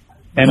and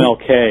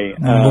MLK.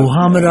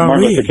 Muhammad Ali.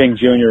 Martin Luther King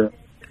Jr.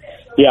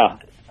 Yeah.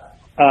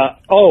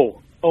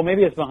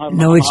 Maybe it's Muhammad.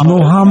 No, it's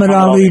Muhammad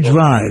Ali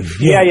Drive.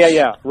 Yes.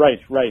 Yeah.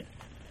 Right.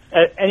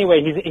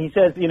 Anyway, he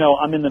says,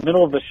 I'm in the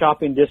middle of the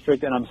shopping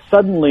district, and I'm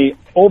suddenly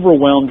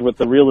overwhelmed with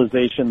the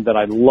realization that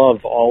I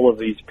love all of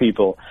these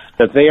people,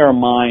 that they are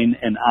mine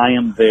and I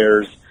am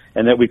theirs,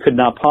 and that we could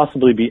not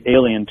possibly be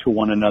alien to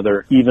one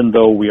another, even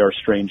though we are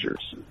strangers.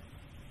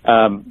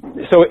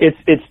 So it's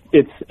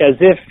as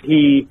if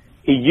he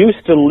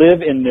used to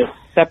live in this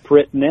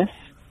separateness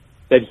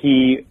that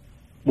he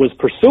was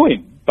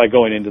pursuing by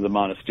going into the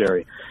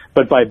monastery.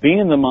 But by being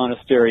in the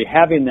monastery,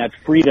 having that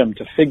freedom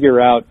to figure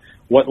out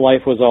what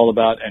life was all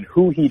about and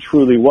who he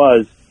truly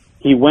was,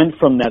 he went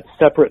from that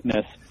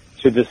separateness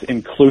to this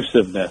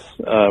inclusiveness,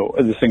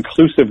 this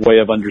inclusive way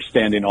of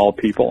understanding all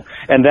people.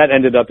 And that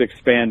ended up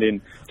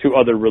expanding to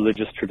other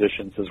religious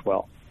traditions as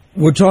well.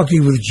 We're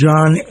talking with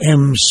John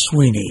M.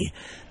 Sweeney,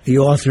 the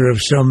author of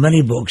so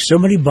many books, so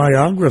many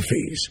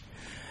biographies.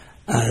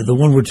 The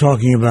one we're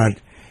talking about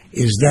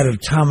is that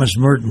of Thomas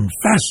Merton.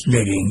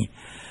 Fascinating,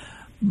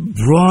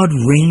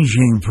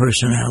 broad-ranging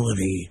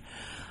personality.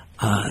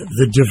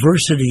 The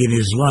diversity in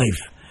his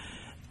life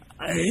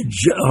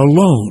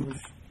alone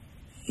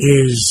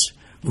is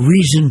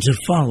reason to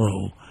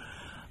follow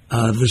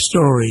the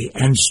story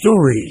and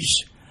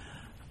stories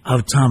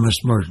of Thomas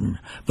Merton.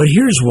 But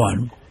here's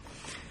one.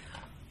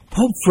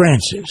 Pope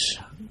Francis,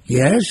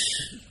 yes,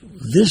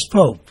 this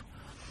Pope,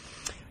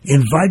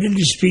 invited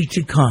to speak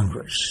to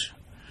Congress.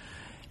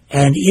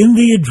 And in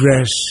the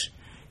address,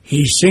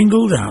 he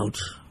singled out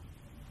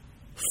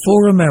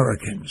 4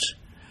 Americans.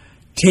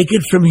 Take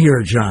it from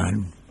here,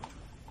 John.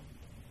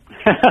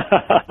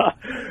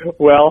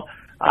 Well,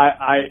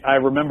 I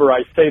remember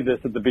I say this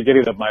at the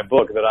beginning of my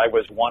book, that I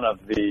was one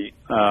of the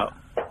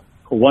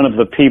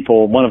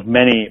people, one of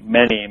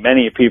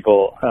many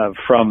people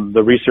from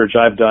the research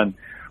I've done,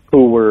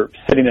 who were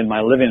sitting in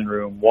my living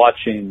room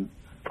watching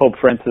Pope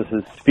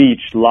Francis's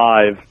speech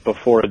live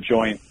before a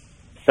joint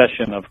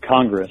session of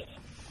Congress.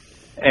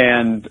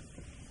 And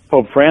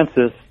Pope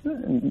Francis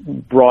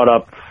brought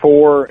up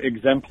 4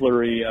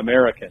 exemplary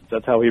Americans.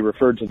 That's how he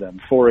referred to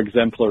them, 4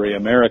 exemplary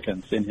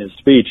Americans in his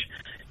speech,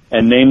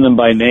 and named them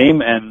by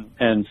name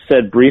and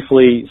said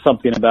briefly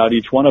something about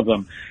each one of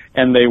them.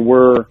 And they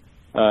were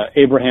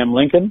Abraham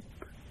Lincoln,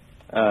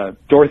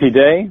 Dorothy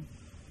Day,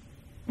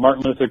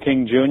 Martin Luther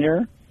King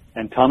Jr.,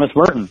 and Thomas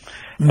Merton.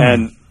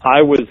 And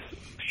I was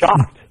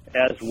shocked,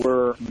 as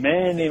were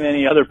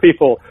many other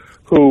people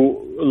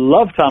who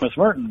loved Thomas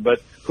Merton,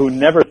 but who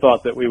never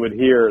thought that we would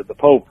hear the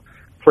Pope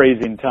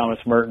praising Thomas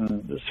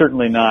Merton,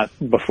 certainly not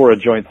before a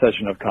joint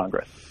session of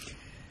Congress.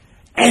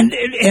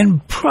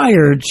 And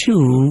prior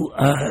to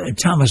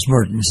Thomas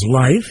Merton's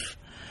life,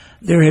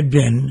 there had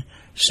been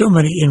so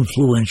many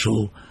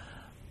influential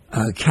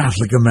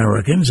Catholic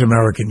Americans,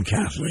 American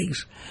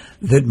Catholics,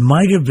 that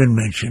might have been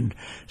mentioned,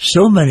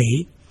 so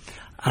many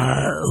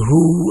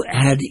who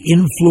had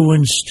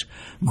influenced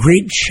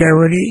great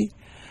charity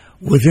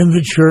within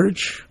the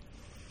church,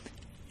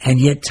 and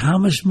yet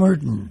Thomas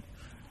Merton,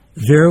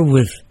 there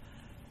with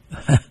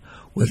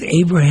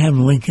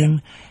Abraham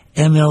Lincoln,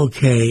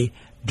 MLK,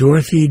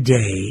 Dorothy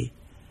Day,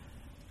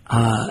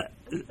 I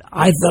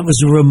thought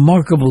was a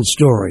remarkable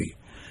story.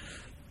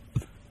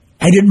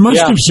 And it must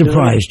have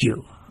surprised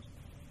you.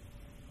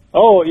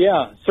 Oh,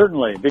 yeah,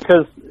 certainly,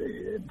 because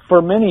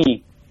for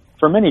many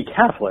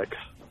Catholics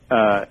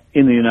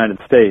in the United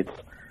States,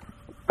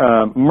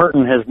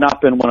 Merton has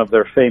not been one of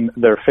their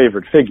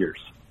favorite figures.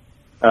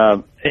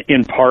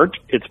 In part,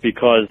 it's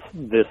because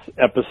this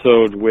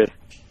episode with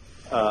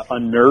a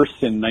nurse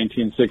in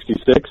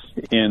 1966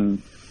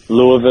 in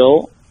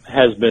Louisville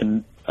has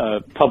been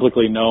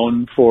publicly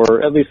known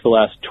for at least the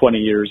last 20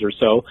 years or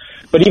so.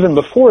 But even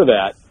before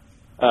that,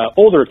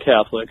 older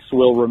Catholics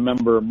will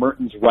remember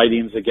Merton's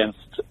writings against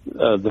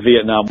the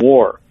Vietnam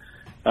War.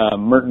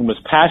 Merton was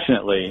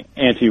passionately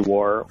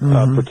anti-war,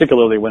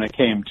 particularly when it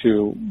came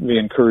to the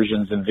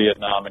incursions in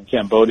Vietnam and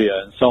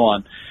Cambodia and so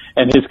on.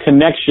 And his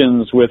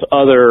connections with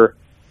other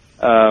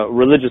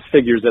religious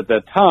figures at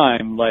that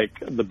time, like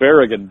the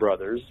Berrigan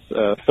brothers,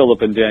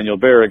 Philip and Daniel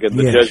Berrigan,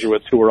 the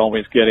Jesuits who were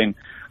always getting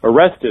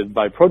arrested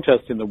by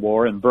protesting the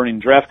war and burning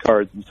draft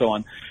cards and so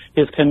on.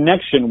 His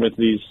connection with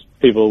these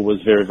people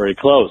was very, very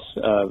close,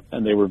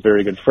 and they were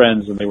very good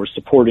friends, and he was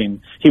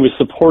supporting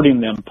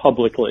them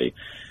publicly.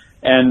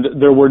 And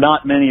there were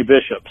not many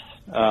bishops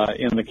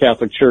in the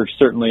Catholic Church,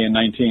 certainly in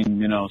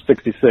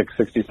 1966,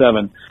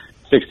 67,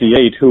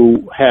 68,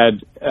 who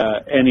had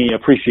any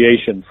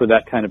appreciation for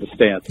that kind of a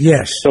stance.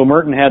 Yes. So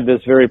Merton had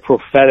this very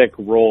prophetic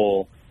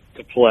role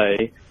to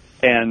play,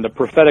 and the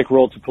prophetic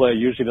role to play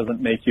usually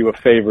doesn't make you a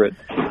favorite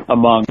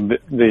among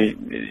the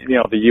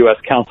U.S.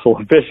 Council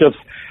of Bishops,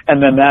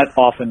 and then that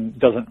often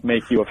doesn't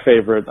make you a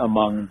favorite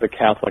among the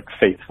Catholic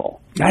faithful.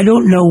 I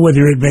don't know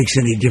whether it makes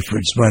any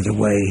difference, by the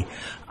way,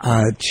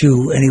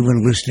 to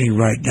anyone listening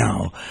right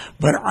now,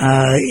 but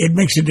it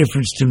makes a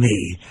difference to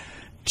me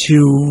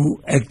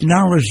to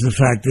acknowledge the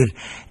fact that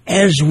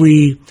as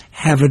we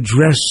have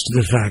addressed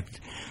the fact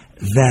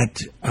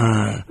that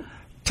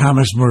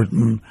Thomas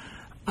Merton,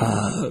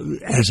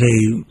 as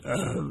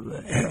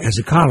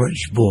a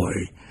college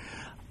boy,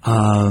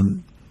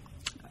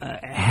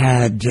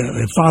 had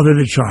fathered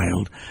a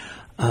child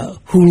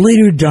who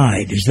later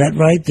died. Is that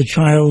right? The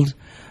child,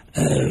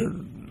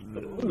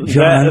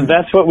 John?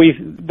 That's what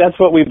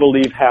we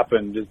believe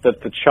happened. Is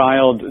that the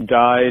child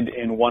died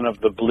in one of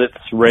the Blitz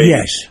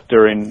raids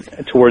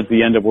towards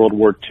the end of World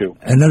War II.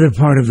 Another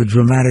part of the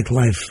dramatic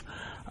life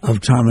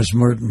of Thomas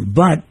Merton.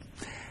 But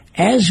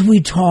as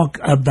we talk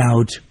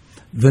about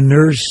the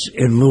nurse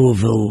in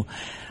Louisville,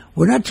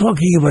 we're not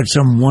talking about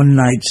some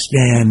one-night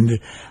stand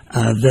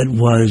that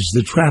was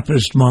the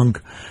Trappist monk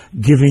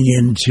giving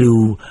in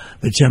to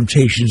the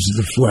temptations of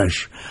the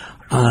flesh.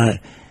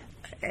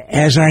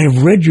 As I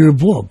have read your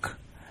book,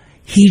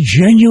 he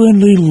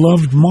genuinely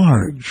loved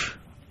Marge.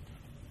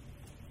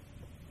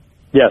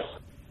 Yes.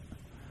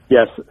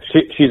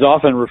 She's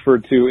often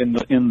referred to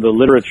in the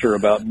literature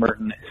about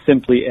Merton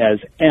simply as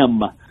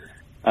M.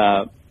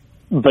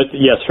 But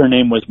yes, her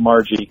name was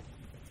Margie.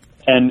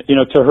 And,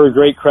 to her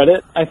great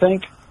credit, I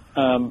think,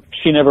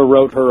 she never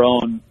wrote her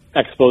own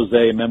expose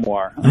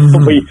memoir.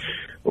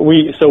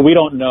 Mm-hmm. So we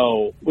don't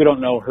know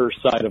her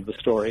side of the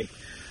story.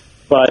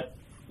 But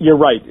you're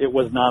right, it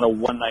was not a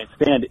one-night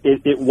stand.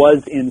 It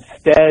was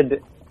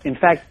instead, in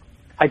fact,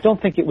 I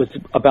don't think it was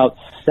about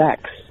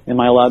sex. Am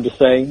I allowed to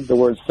say the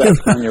word sex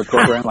on your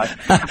program?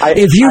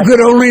 If you could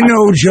only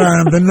know,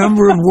 John, the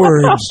number of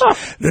words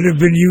that have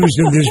been used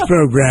in this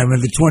program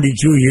in the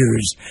 22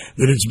 years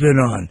that it's been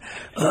on.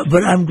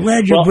 But I'm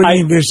glad you're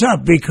bringing this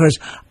up because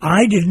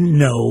I didn't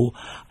know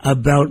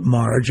about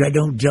Marge. I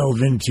don't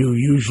delve into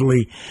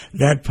usually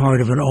that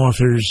part of an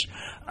author's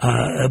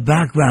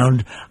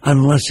background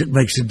unless it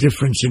makes a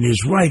difference in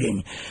his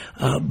writing.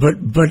 But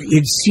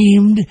it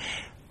seemed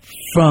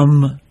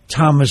from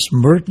Thomas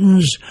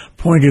Merton's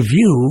point of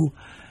view,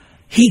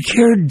 he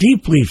cared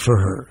deeply for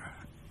her.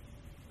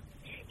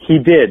 He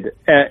did.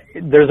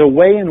 There's a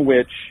way in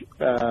which,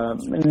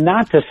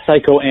 not to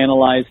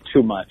psychoanalyze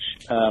too much,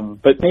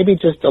 but maybe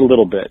just a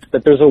little bit,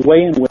 but there's a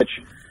way in which,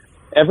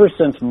 ever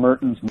since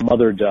Merton's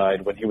mother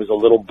died when he was a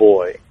little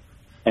boy,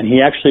 and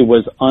he actually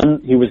was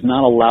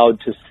not allowed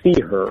to see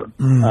her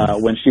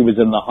when she was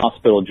in the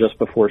hospital just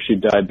before she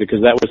died,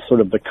 because that was sort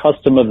of the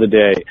custom of the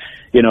day.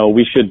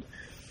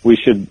 We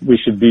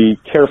should be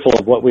careful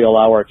of what we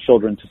allow our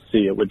children to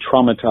see. It would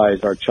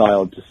traumatize our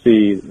child to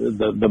see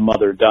the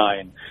mother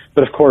dying.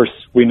 But of course,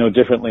 we know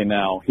differently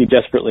now. He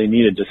desperately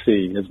needed to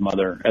see his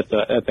mother at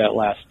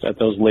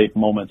those late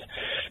moments.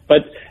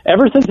 But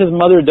ever since his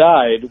mother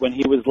died when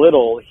he was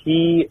little,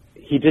 he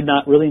did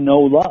not really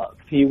know love.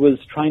 He was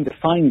trying to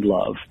find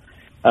love.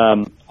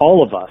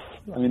 All of us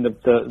I mean,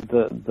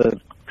 the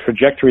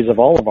trajectories of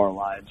all of our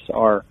lives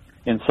are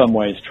in some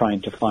ways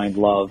trying to find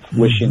love,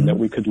 wishing that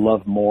we could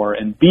love more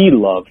and be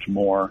loved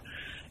more.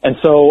 And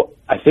so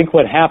I think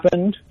what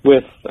happened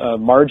with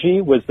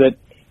Margie was that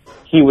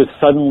he was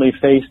suddenly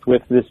faced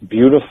with this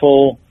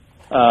beautiful,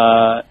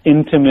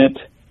 intimate,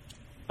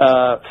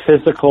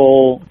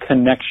 physical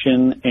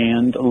connection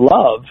and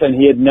love, and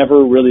he had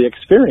never really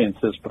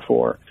experienced this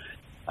before.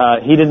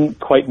 He didn't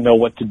quite know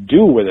what to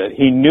do with it.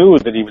 He knew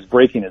that he was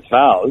breaking his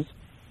vows.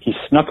 He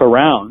snuck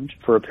around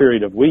for a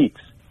period of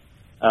weeks.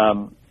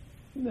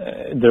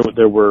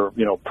 There were,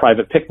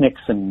 private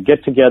picnics and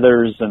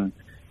get-togethers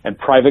and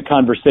private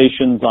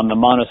conversations on the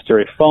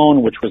monastery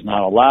phone, which was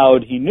not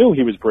allowed. He knew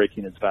he was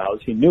breaking his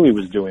vows. He knew he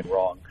was doing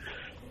wrong.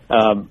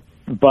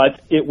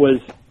 But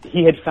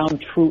he had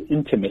found true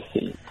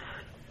intimacy.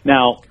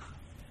 Now,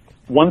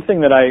 one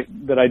thing that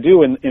I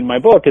do in my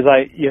book is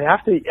you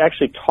have to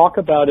actually talk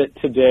about it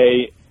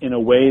today in a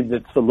way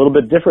that's a little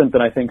bit different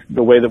than I think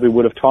the way that we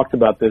would have talked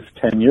about this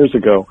 10 years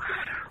ago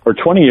or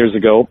 20 years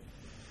ago,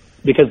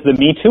 because the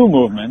Me Too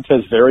movement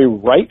has very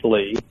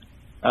rightly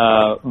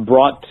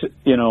brought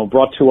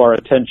to our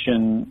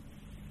attention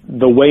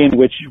the way in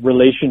which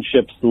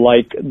relationships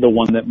like the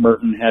one that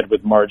Merton had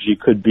with Margie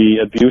could be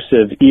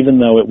abusive, even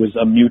though it was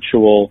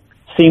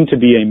seemed to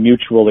be a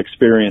mutual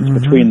experience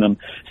between them,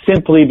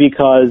 simply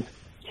because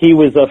he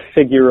was a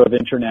figure of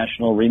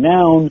international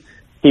renown.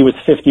 He was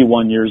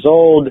 51 years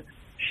old.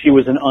 She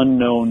was an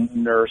unknown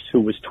nurse who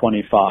was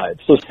 25.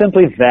 So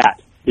simply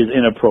that is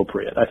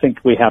inappropriate. I think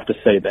we have to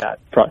say that,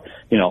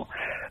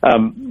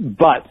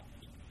 but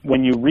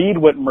when you read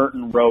what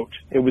Merton wrote,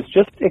 it was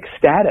just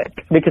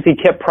ecstatic because he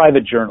kept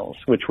private journals,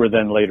 which were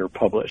then later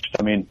published.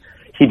 I mean,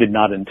 he did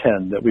not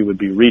intend that we would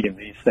be reading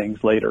these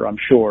things later, I'm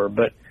sure,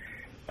 but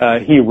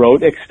he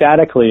wrote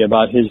ecstatically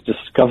about his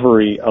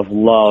discovery of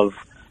love.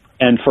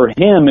 And for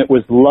him, it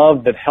was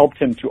love that helped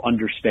him to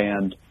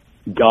understand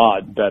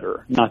God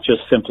better, not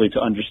just simply to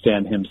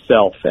understand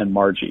himself and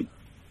Margie.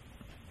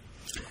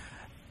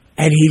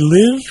 And he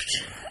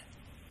lived,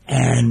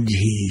 and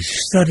he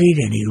studied,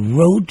 and he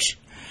wrote,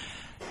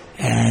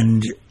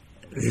 and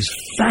this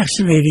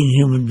fascinating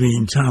human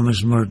being,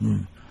 Thomas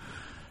Merton,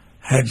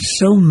 had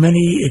so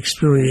many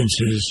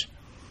experiences,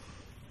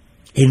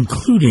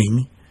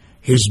 including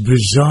his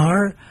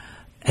bizarre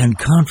and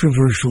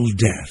controversial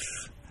death.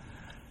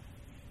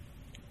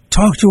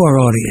 Talk to our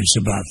audience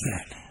about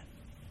that.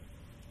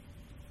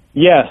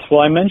 Yes,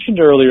 well, I mentioned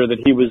earlier that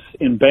he was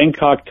in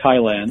Bangkok,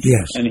 Thailand,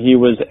 yes, and he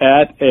was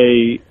at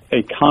a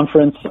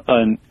conference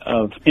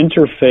of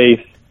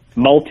interfaith,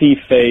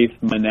 multi-faith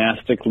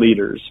monastic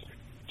leaders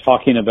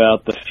talking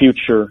about the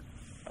future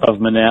of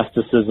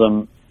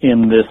monasticism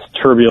in this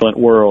turbulent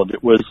world.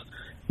 It was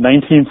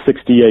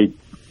 1968,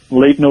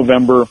 late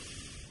November,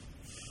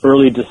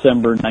 early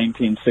December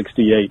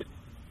 1968.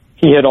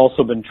 He had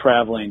also been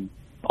traveling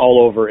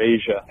all over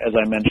Asia, as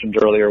I mentioned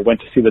earlier,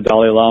 went to see the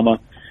Dalai Lama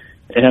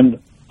and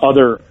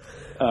other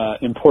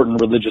important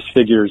religious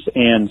figures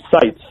and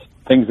sites,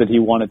 things that he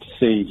wanted to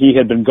see. He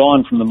had been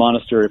gone from the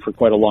monastery for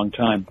quite a long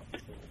time.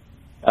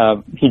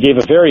 He gave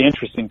a very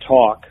interesting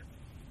talk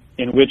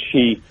in which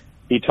he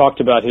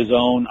talked about his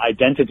own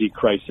identity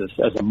crisis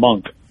as a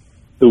monk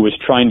who was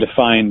trying to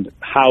find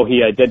how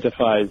he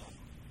identifies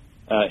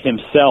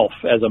himself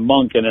as a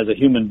monk and as a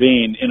human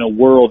being in a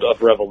world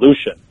of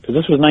revolution. Because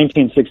this was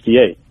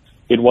 1968.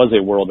 It was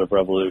a world of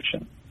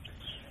revolution.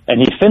 And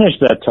he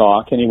finished that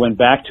talk, and he went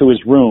back to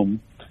his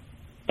room,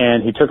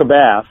 and he took a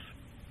bath,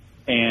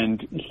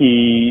 and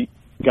he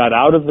got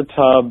out of the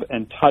tub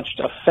and touched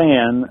a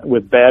fan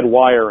with bad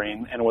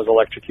wiring and was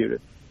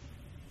electrocuted.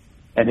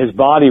 And his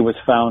body was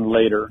found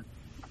later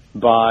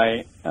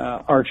by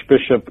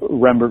Archbishop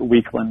Rembert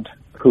Weekland,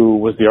 who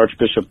was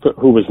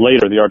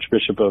later the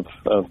Archbishop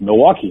of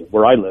Milwaukee,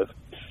 where I live,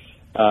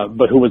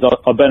 but who was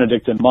a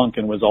Benedictine monk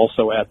and was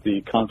also at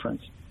the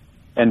conference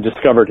and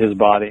discovered his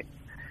body.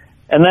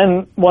 And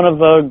then one of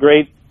the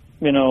great,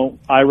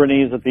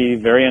 ironies at the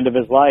very end of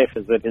his life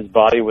is that his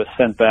body was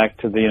sent back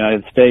to the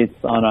United States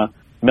on a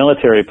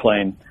military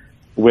plane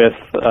with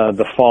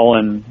the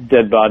fallen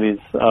dead bodies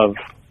of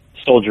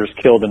soldiers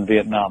killed in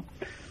Vietnam,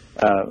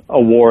 a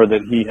war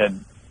that he had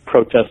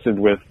protested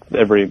with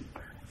every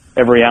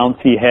ounce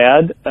he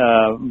had,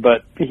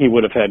 but he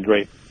would have had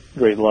great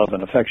love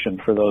and affection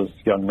for those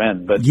young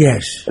men. But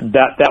yes,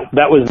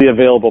 that was the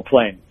available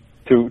plane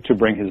to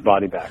bring his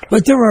body back.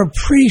 But there are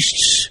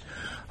priests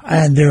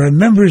and there are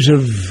members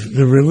of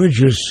the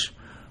religious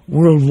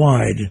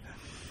worldwide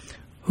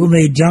who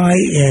may die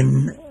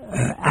in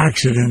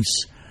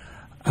accidents,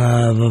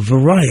 of a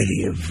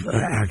variety of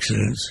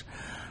accidents,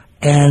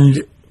 and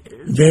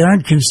they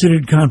aren't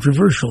considered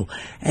controversial.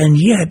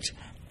 And yet,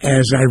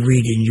 as I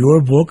read in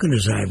your book and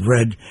as I've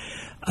read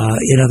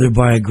in other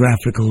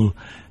biographical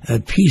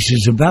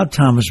pieces about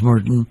Thomas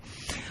Merton,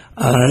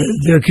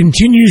 there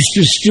continues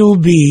to still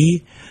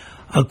be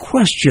a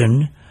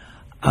question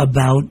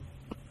about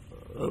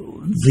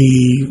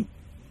the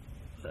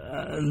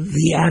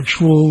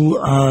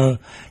actual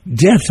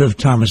death of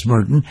Thomas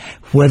Merton,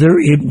 whether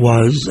it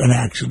was an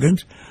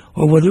accident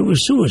or whether it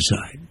was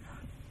suicide.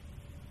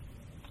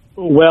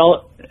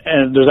 Well,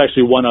 and there's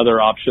actually one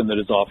other option that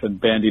is often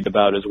bandied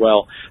about as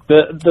well.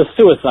 The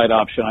suicide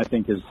option, I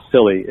think, is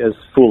silly, is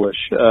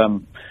foolish.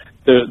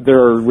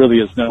 There really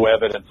is no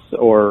evidence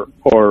or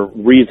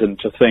reason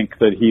to think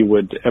that he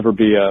would ever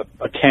be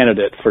a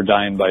candidate for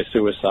dying by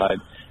suicide.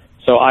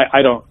 So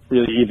I don't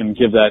really even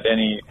give that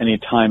any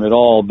time at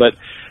all. But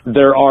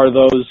there are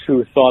those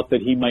who thought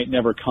that he might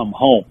never come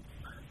home.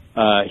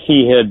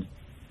 He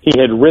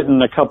had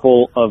written a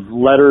couple of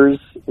letters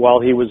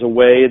while he was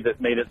away that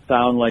made it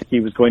sound like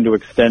he was going to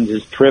extend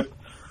his trip.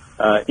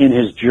 In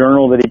his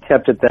journal that he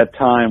kept at that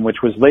time,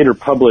 which was later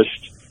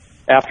published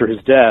after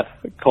his death,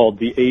 called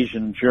the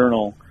Asian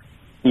Journal,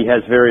 he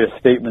has various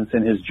statements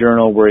in his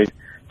journal where he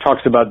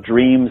talks about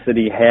dreams that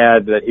he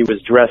had, that he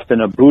was dressed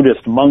in a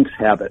Buddhist monk's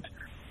habit,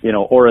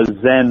 or a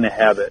Zen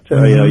habit.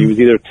 He was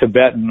either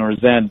Tibetan or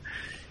Zen.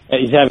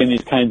 He's having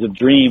these kinds of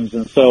dreams,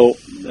 and so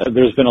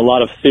there's been a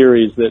lot of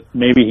theories that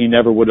maybe he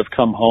never would have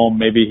come home.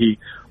 Maybe he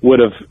would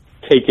have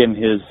taken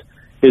his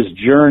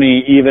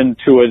journey even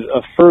to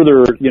a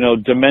further,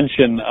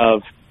 dimension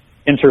of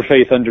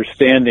interfaith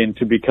understanding,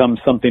 to become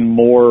something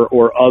more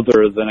or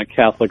other than a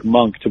Catholic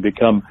monk, to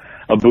become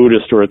a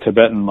Buddhist or a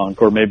Tibetan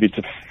monk, or maybe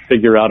to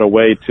figure out a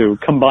way to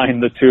combine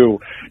the two,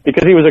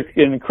 because he was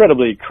an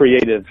incredibly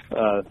creative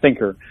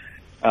thinker.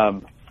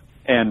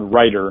 And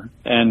writer,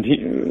 and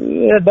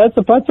that's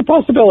a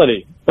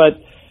possibility.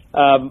 But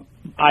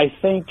I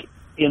think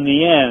in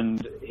the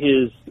end,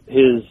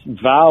 his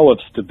vow of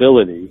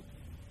stability,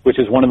 which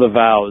is one of the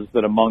vows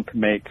that a monk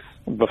makes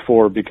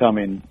before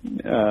joining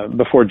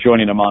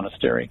a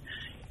monastery,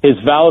 his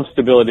vow of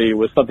stability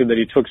was something that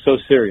he took so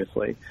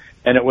seriously,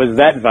 and it was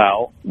that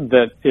vow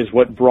that is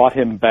what brought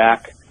him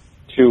back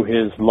to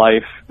his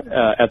life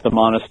at the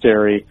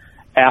monastery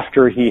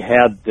after he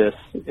had this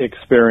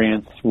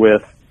experience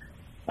with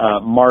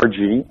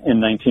Margie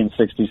in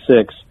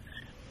 1966.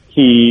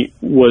 He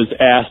was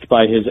asked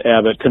by his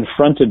abbot,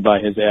 confronted by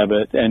his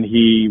abbot, and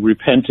he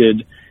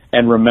repented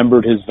and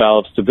remembered his vow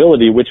of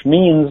stability, which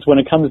means, when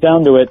it comes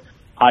down to it,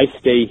 I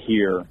stay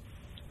here.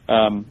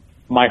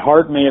 My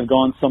heart may have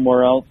gone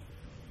somewhere else.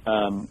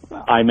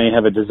 I may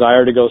have a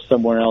desire to go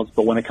somewhere else,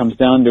 but when it comes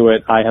down to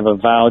it, I have a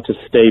vow to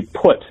stay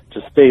put,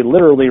 to stay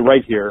literally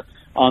right here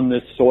on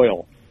this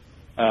soil.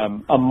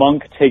 A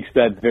monk takes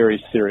that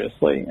very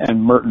seriously,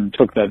 and Merton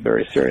took that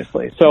very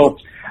seriously. So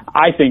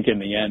I think in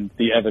the end,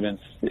 the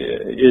evidence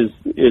is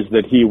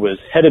that he was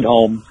headed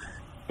home,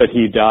 but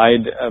he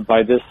died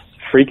by this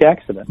freak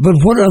accident. But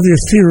what other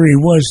theory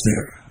was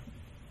there?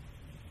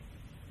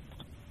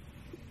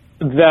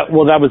 That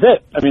was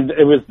it. I mean,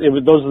 it was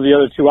those are the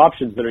other two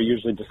options that are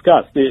usually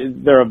discussed.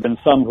 There have been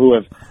some who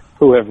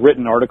have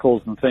written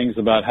articles and things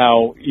about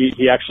how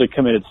he actually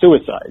committed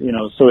suicide.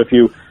 So if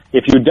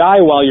you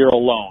die while you're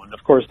alone,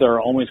 of course, there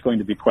are always going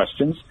to be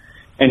questions.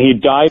 And he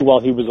died while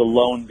he was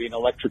alone, being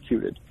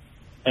electrocuted.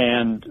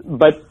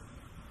 But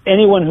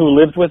anyone who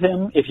lived with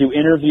him, if you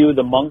interview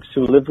the monks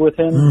who lived with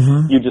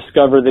him, you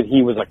discover that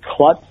he was a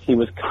klutz. He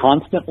was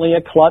constantly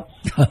a klutz.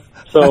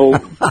 So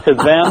to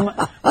them,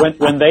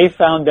 when they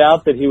found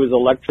out that he was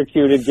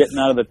electrocuted getting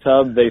out of the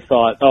tub, they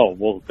thought, oh,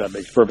 well, that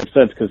makes perfect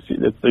sense, because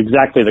it's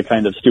exactly the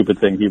kind of stupid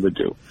thing he would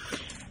do.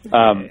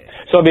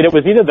 So I mean, it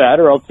was either that,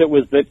 or else it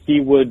was that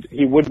he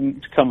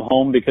wouldn't come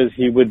home because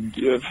he would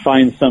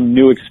find some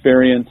new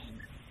experience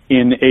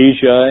in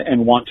Asia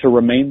and want to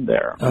remain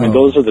there. I mean,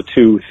 those are the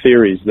two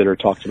theories that are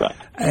talked about.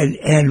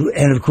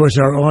 And of course,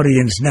 our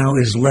audience now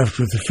is left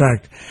with the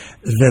fact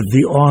that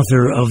the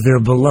author of their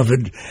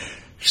beloved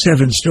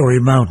 7-Story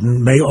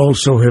Mountain may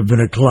also have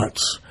been a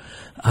klutz.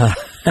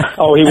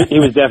 He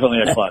was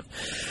definitely a klutz.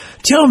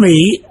 Tell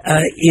me,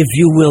 if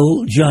you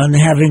will, John,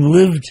 having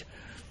lived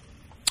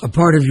a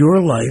part of your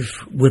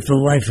life with the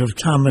life of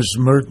Thomas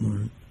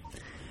Merton,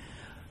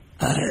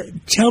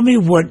 tell me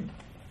what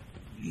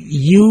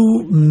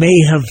you may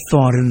have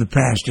thought in the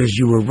past as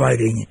you were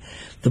writing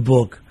the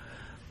book,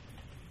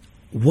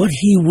 what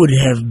he would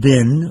have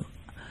been,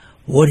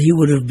 what he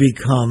would have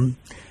become,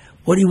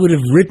 what he would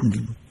have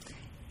written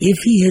if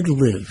he had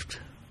lived.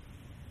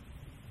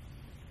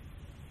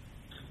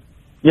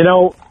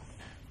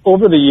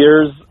 Over the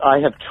years,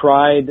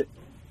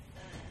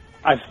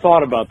 I've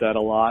thought about that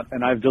a lot,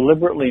 and I've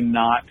deliberately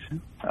not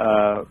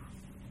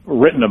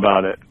written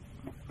about it.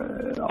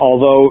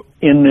 Although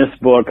in this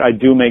book, I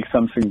do make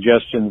some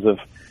suggestions of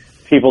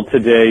people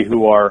today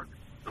who are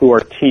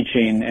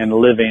teaching and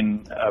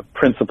living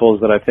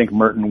principles that I think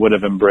Merton would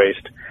have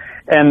embraced.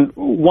 And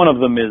one of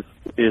them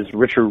is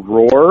Richard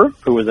Rohr,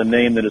 who is a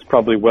name that is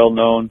probably well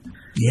known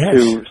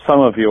to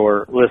some of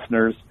your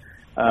listeners.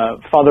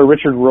 Father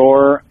Richard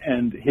Rohr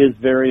and his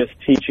various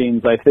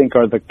teachings, I think,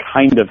 are the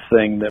kind of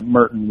thing that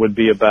Merton would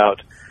be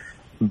about.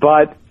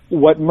 But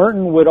what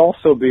Merton would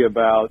also be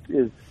about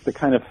is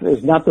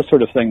not the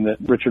sort of thing that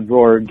Richard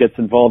Rohr gets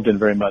involved in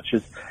very much.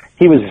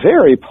 He was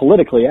very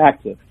politically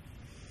active.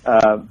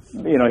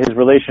 His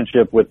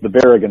relationship with the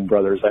Berrigan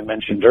brothers I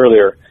mentioned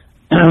earlier,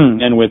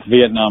 and with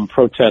Vietnam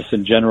protests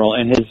in general,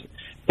 and his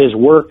his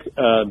work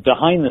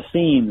behind the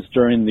scenes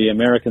during the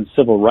American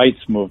Civil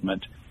Rights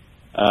Movement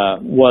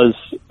was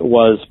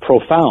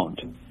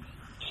profound.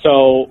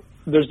 So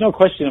there's no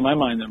question in my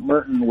mind that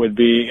Merton would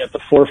be at the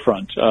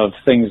forefront of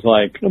things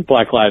like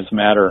Black Lives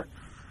Matter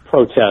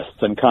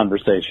protests and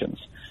conversations.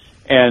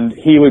 And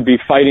he would be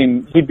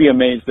fighting, he'd be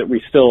amazed that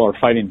we still are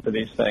fighting for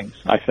these things,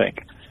 I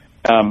think.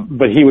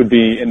 But he would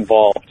be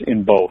involved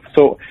in both.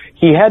 So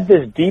he had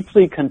this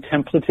deeply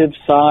contemplative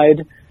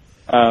side,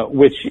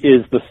 which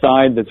is the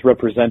side that's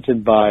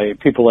represented by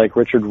people like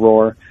Richard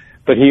Rohr.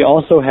 But he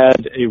also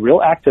had a real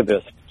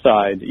activist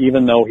side,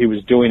 even though he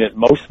was doing it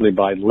mostly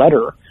by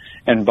letter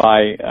and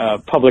by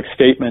public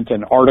statement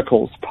and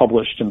articles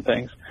published and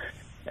things.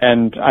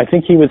 And I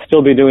think he would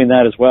still be doing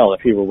that as well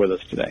if he were with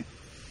us today.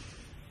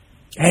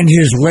 And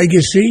his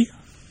legacy?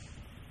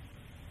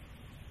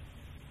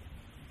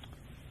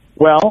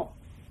 Well,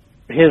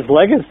 his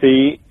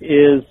legacy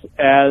is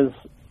as,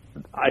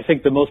 I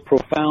think, the most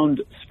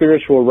profound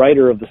spiritual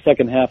writer of the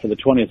second half of the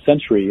 20th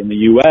century in the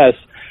U.S.,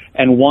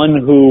 and one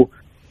who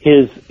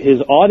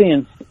his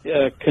audience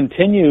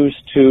continues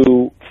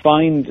to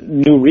find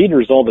new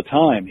readers all the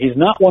time. He's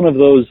not one of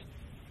those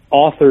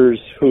authors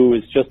who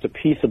is just a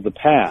piece of the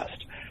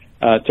past.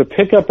 To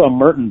pick up a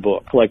Merton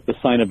book like The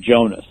Sign of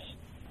Jonas,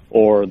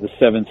 or The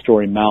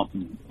Seven-Story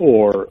Mountain,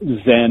 or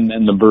Zen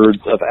and the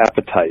Birds of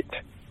Appetite,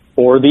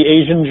 or The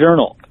Asian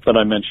Journal that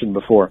I mentioned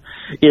before,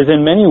 is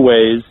in many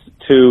ways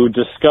to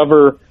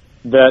discover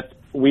that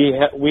we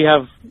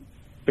have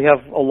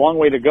a long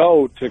way to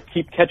go to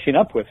keep catching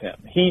up with him.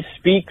 He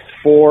speaks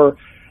for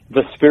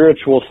the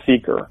spiritual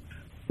seeker,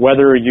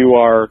 whether you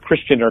are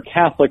Christian or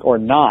Catholic or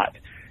not.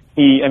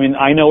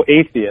 I know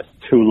atheists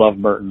who love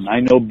Merton.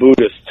 I know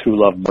Buddhists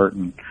who love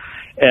Merton.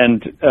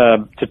 And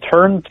to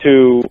turn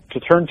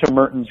to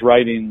Merton's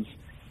writings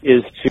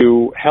is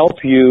to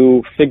help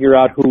you figure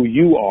out who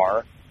you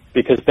are,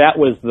 because that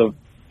was the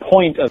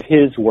point of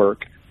his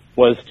work,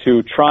 was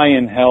to try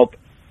and help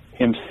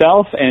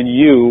himself and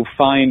you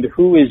find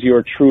who is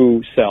your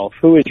true self,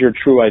 who is your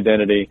true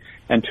identity,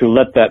 and to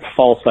let that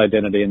false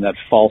identity and that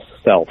false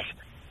self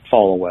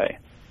fall away.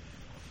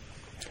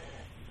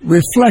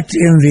 Reflect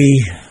in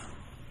the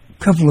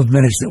couple of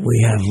minutes that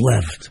we have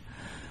left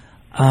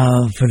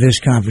for this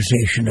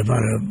conversation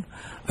about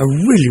a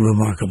really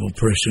remarkable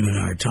person in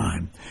our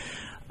time.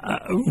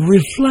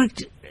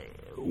 Reflect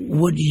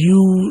what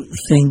you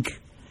think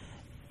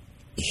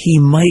he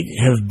might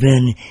have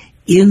been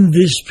in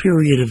this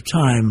period of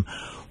time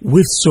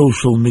with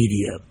social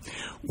media,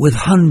 with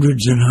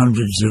hundreds and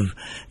hundreds of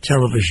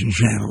television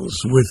channels,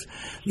 with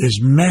this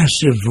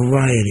massive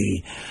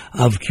variety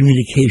of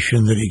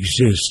communication that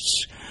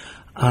exists.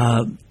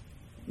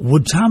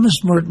 Would Thomas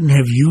Merton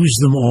have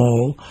used them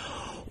all,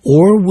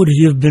 or would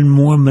he have been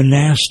more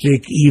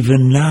monastic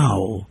even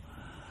now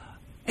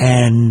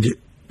and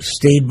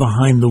stayed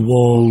behind the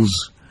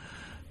walls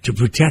to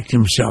protect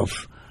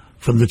himself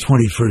from the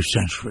 21st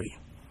century?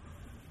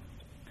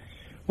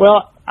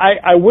 Well,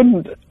 I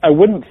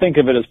wouldn't think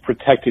of it as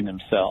protecting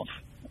himself,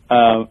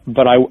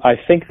 but I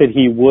think that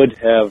he would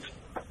have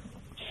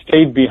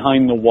stayed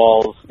behind the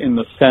walls in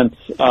the sense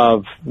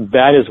of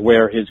that is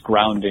where his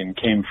grounding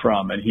came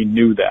from, and he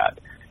knew that.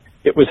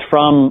 It was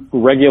from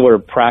regular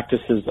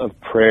practices of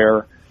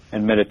prayer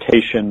and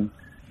meditation,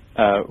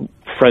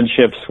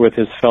 friendships with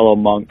his fellow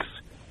monks,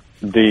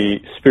 the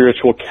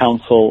spiritual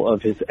counsel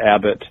of his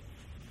abbot.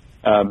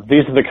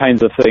 These are the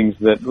kinds of things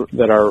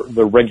that are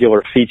the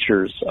regular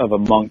features of a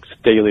monk's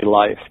daily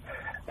life.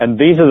 And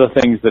these are the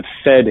things that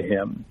fed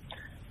him.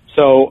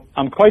 So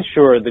I'm quite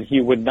sure that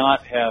he would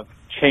not have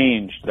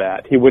changed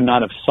that. He would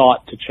not have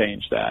sought to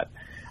change that.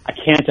 I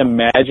can't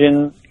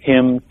imagine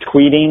him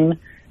tweeting.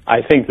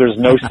 I think there's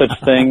no such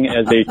thing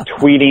as a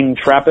tweeting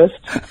Trappist.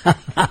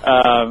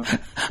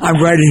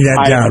 I'm writing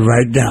that down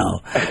right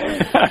now.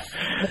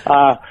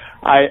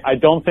 I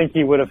don't think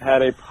he would have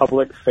had a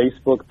public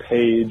Facebook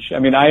page. I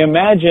mean, I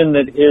imagine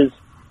that his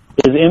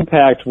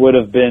impact would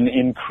have been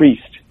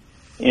increased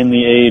in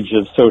the age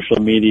of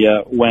social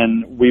media,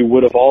 when we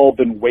would have all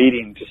been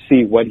waiting to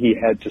see what he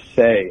had to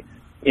say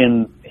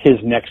in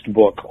his next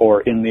book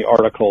or in the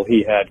article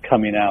he had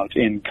coming out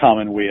in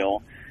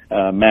Commonweal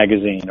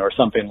magazine or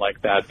something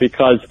like that,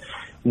 because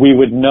we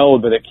would know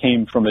that it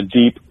came from a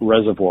deep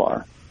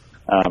reservoir.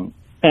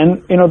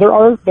 And, you know, there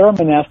are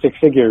monastic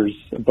figures,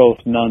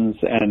 both nuns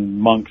and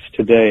monks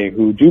today,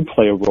 who do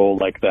play a role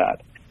like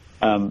that.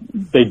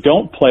 They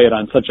don't play it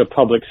on such a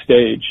public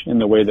stage in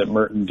the way that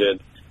Merton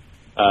did.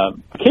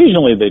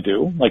 Occasionally they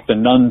do, like the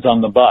nuns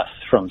on the bus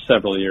from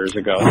several years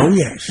ago. Oh,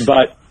 yes.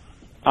 But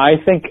I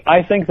think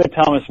that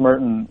Thomas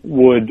Merton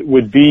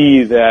would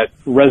be that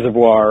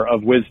reservoir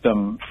of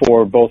wisdom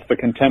for both the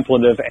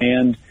contemplative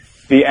and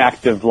the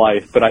active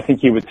life, but I think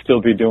he would still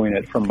be doing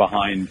it from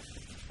behind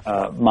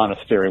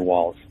monastery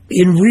walls.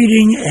 In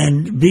reading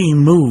and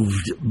being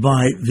moved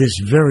by this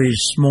very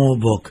small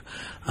book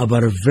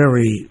about a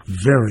very,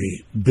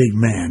 very big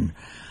man,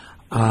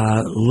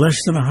 less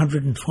than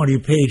 120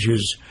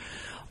 pages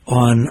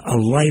on a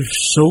life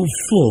so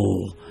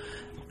full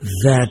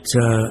that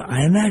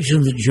I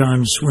imagine that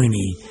John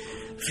Sweeney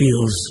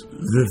feels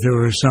that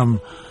there are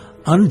some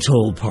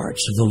untold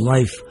parts of the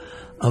life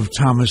of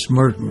Thomas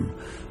Merton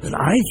that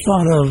I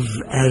thought of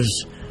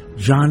as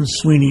John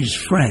Sweeney's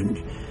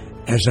friend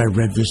as I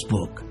read this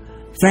book.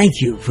 Thank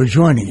you for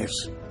joining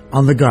us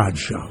on The God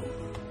Show.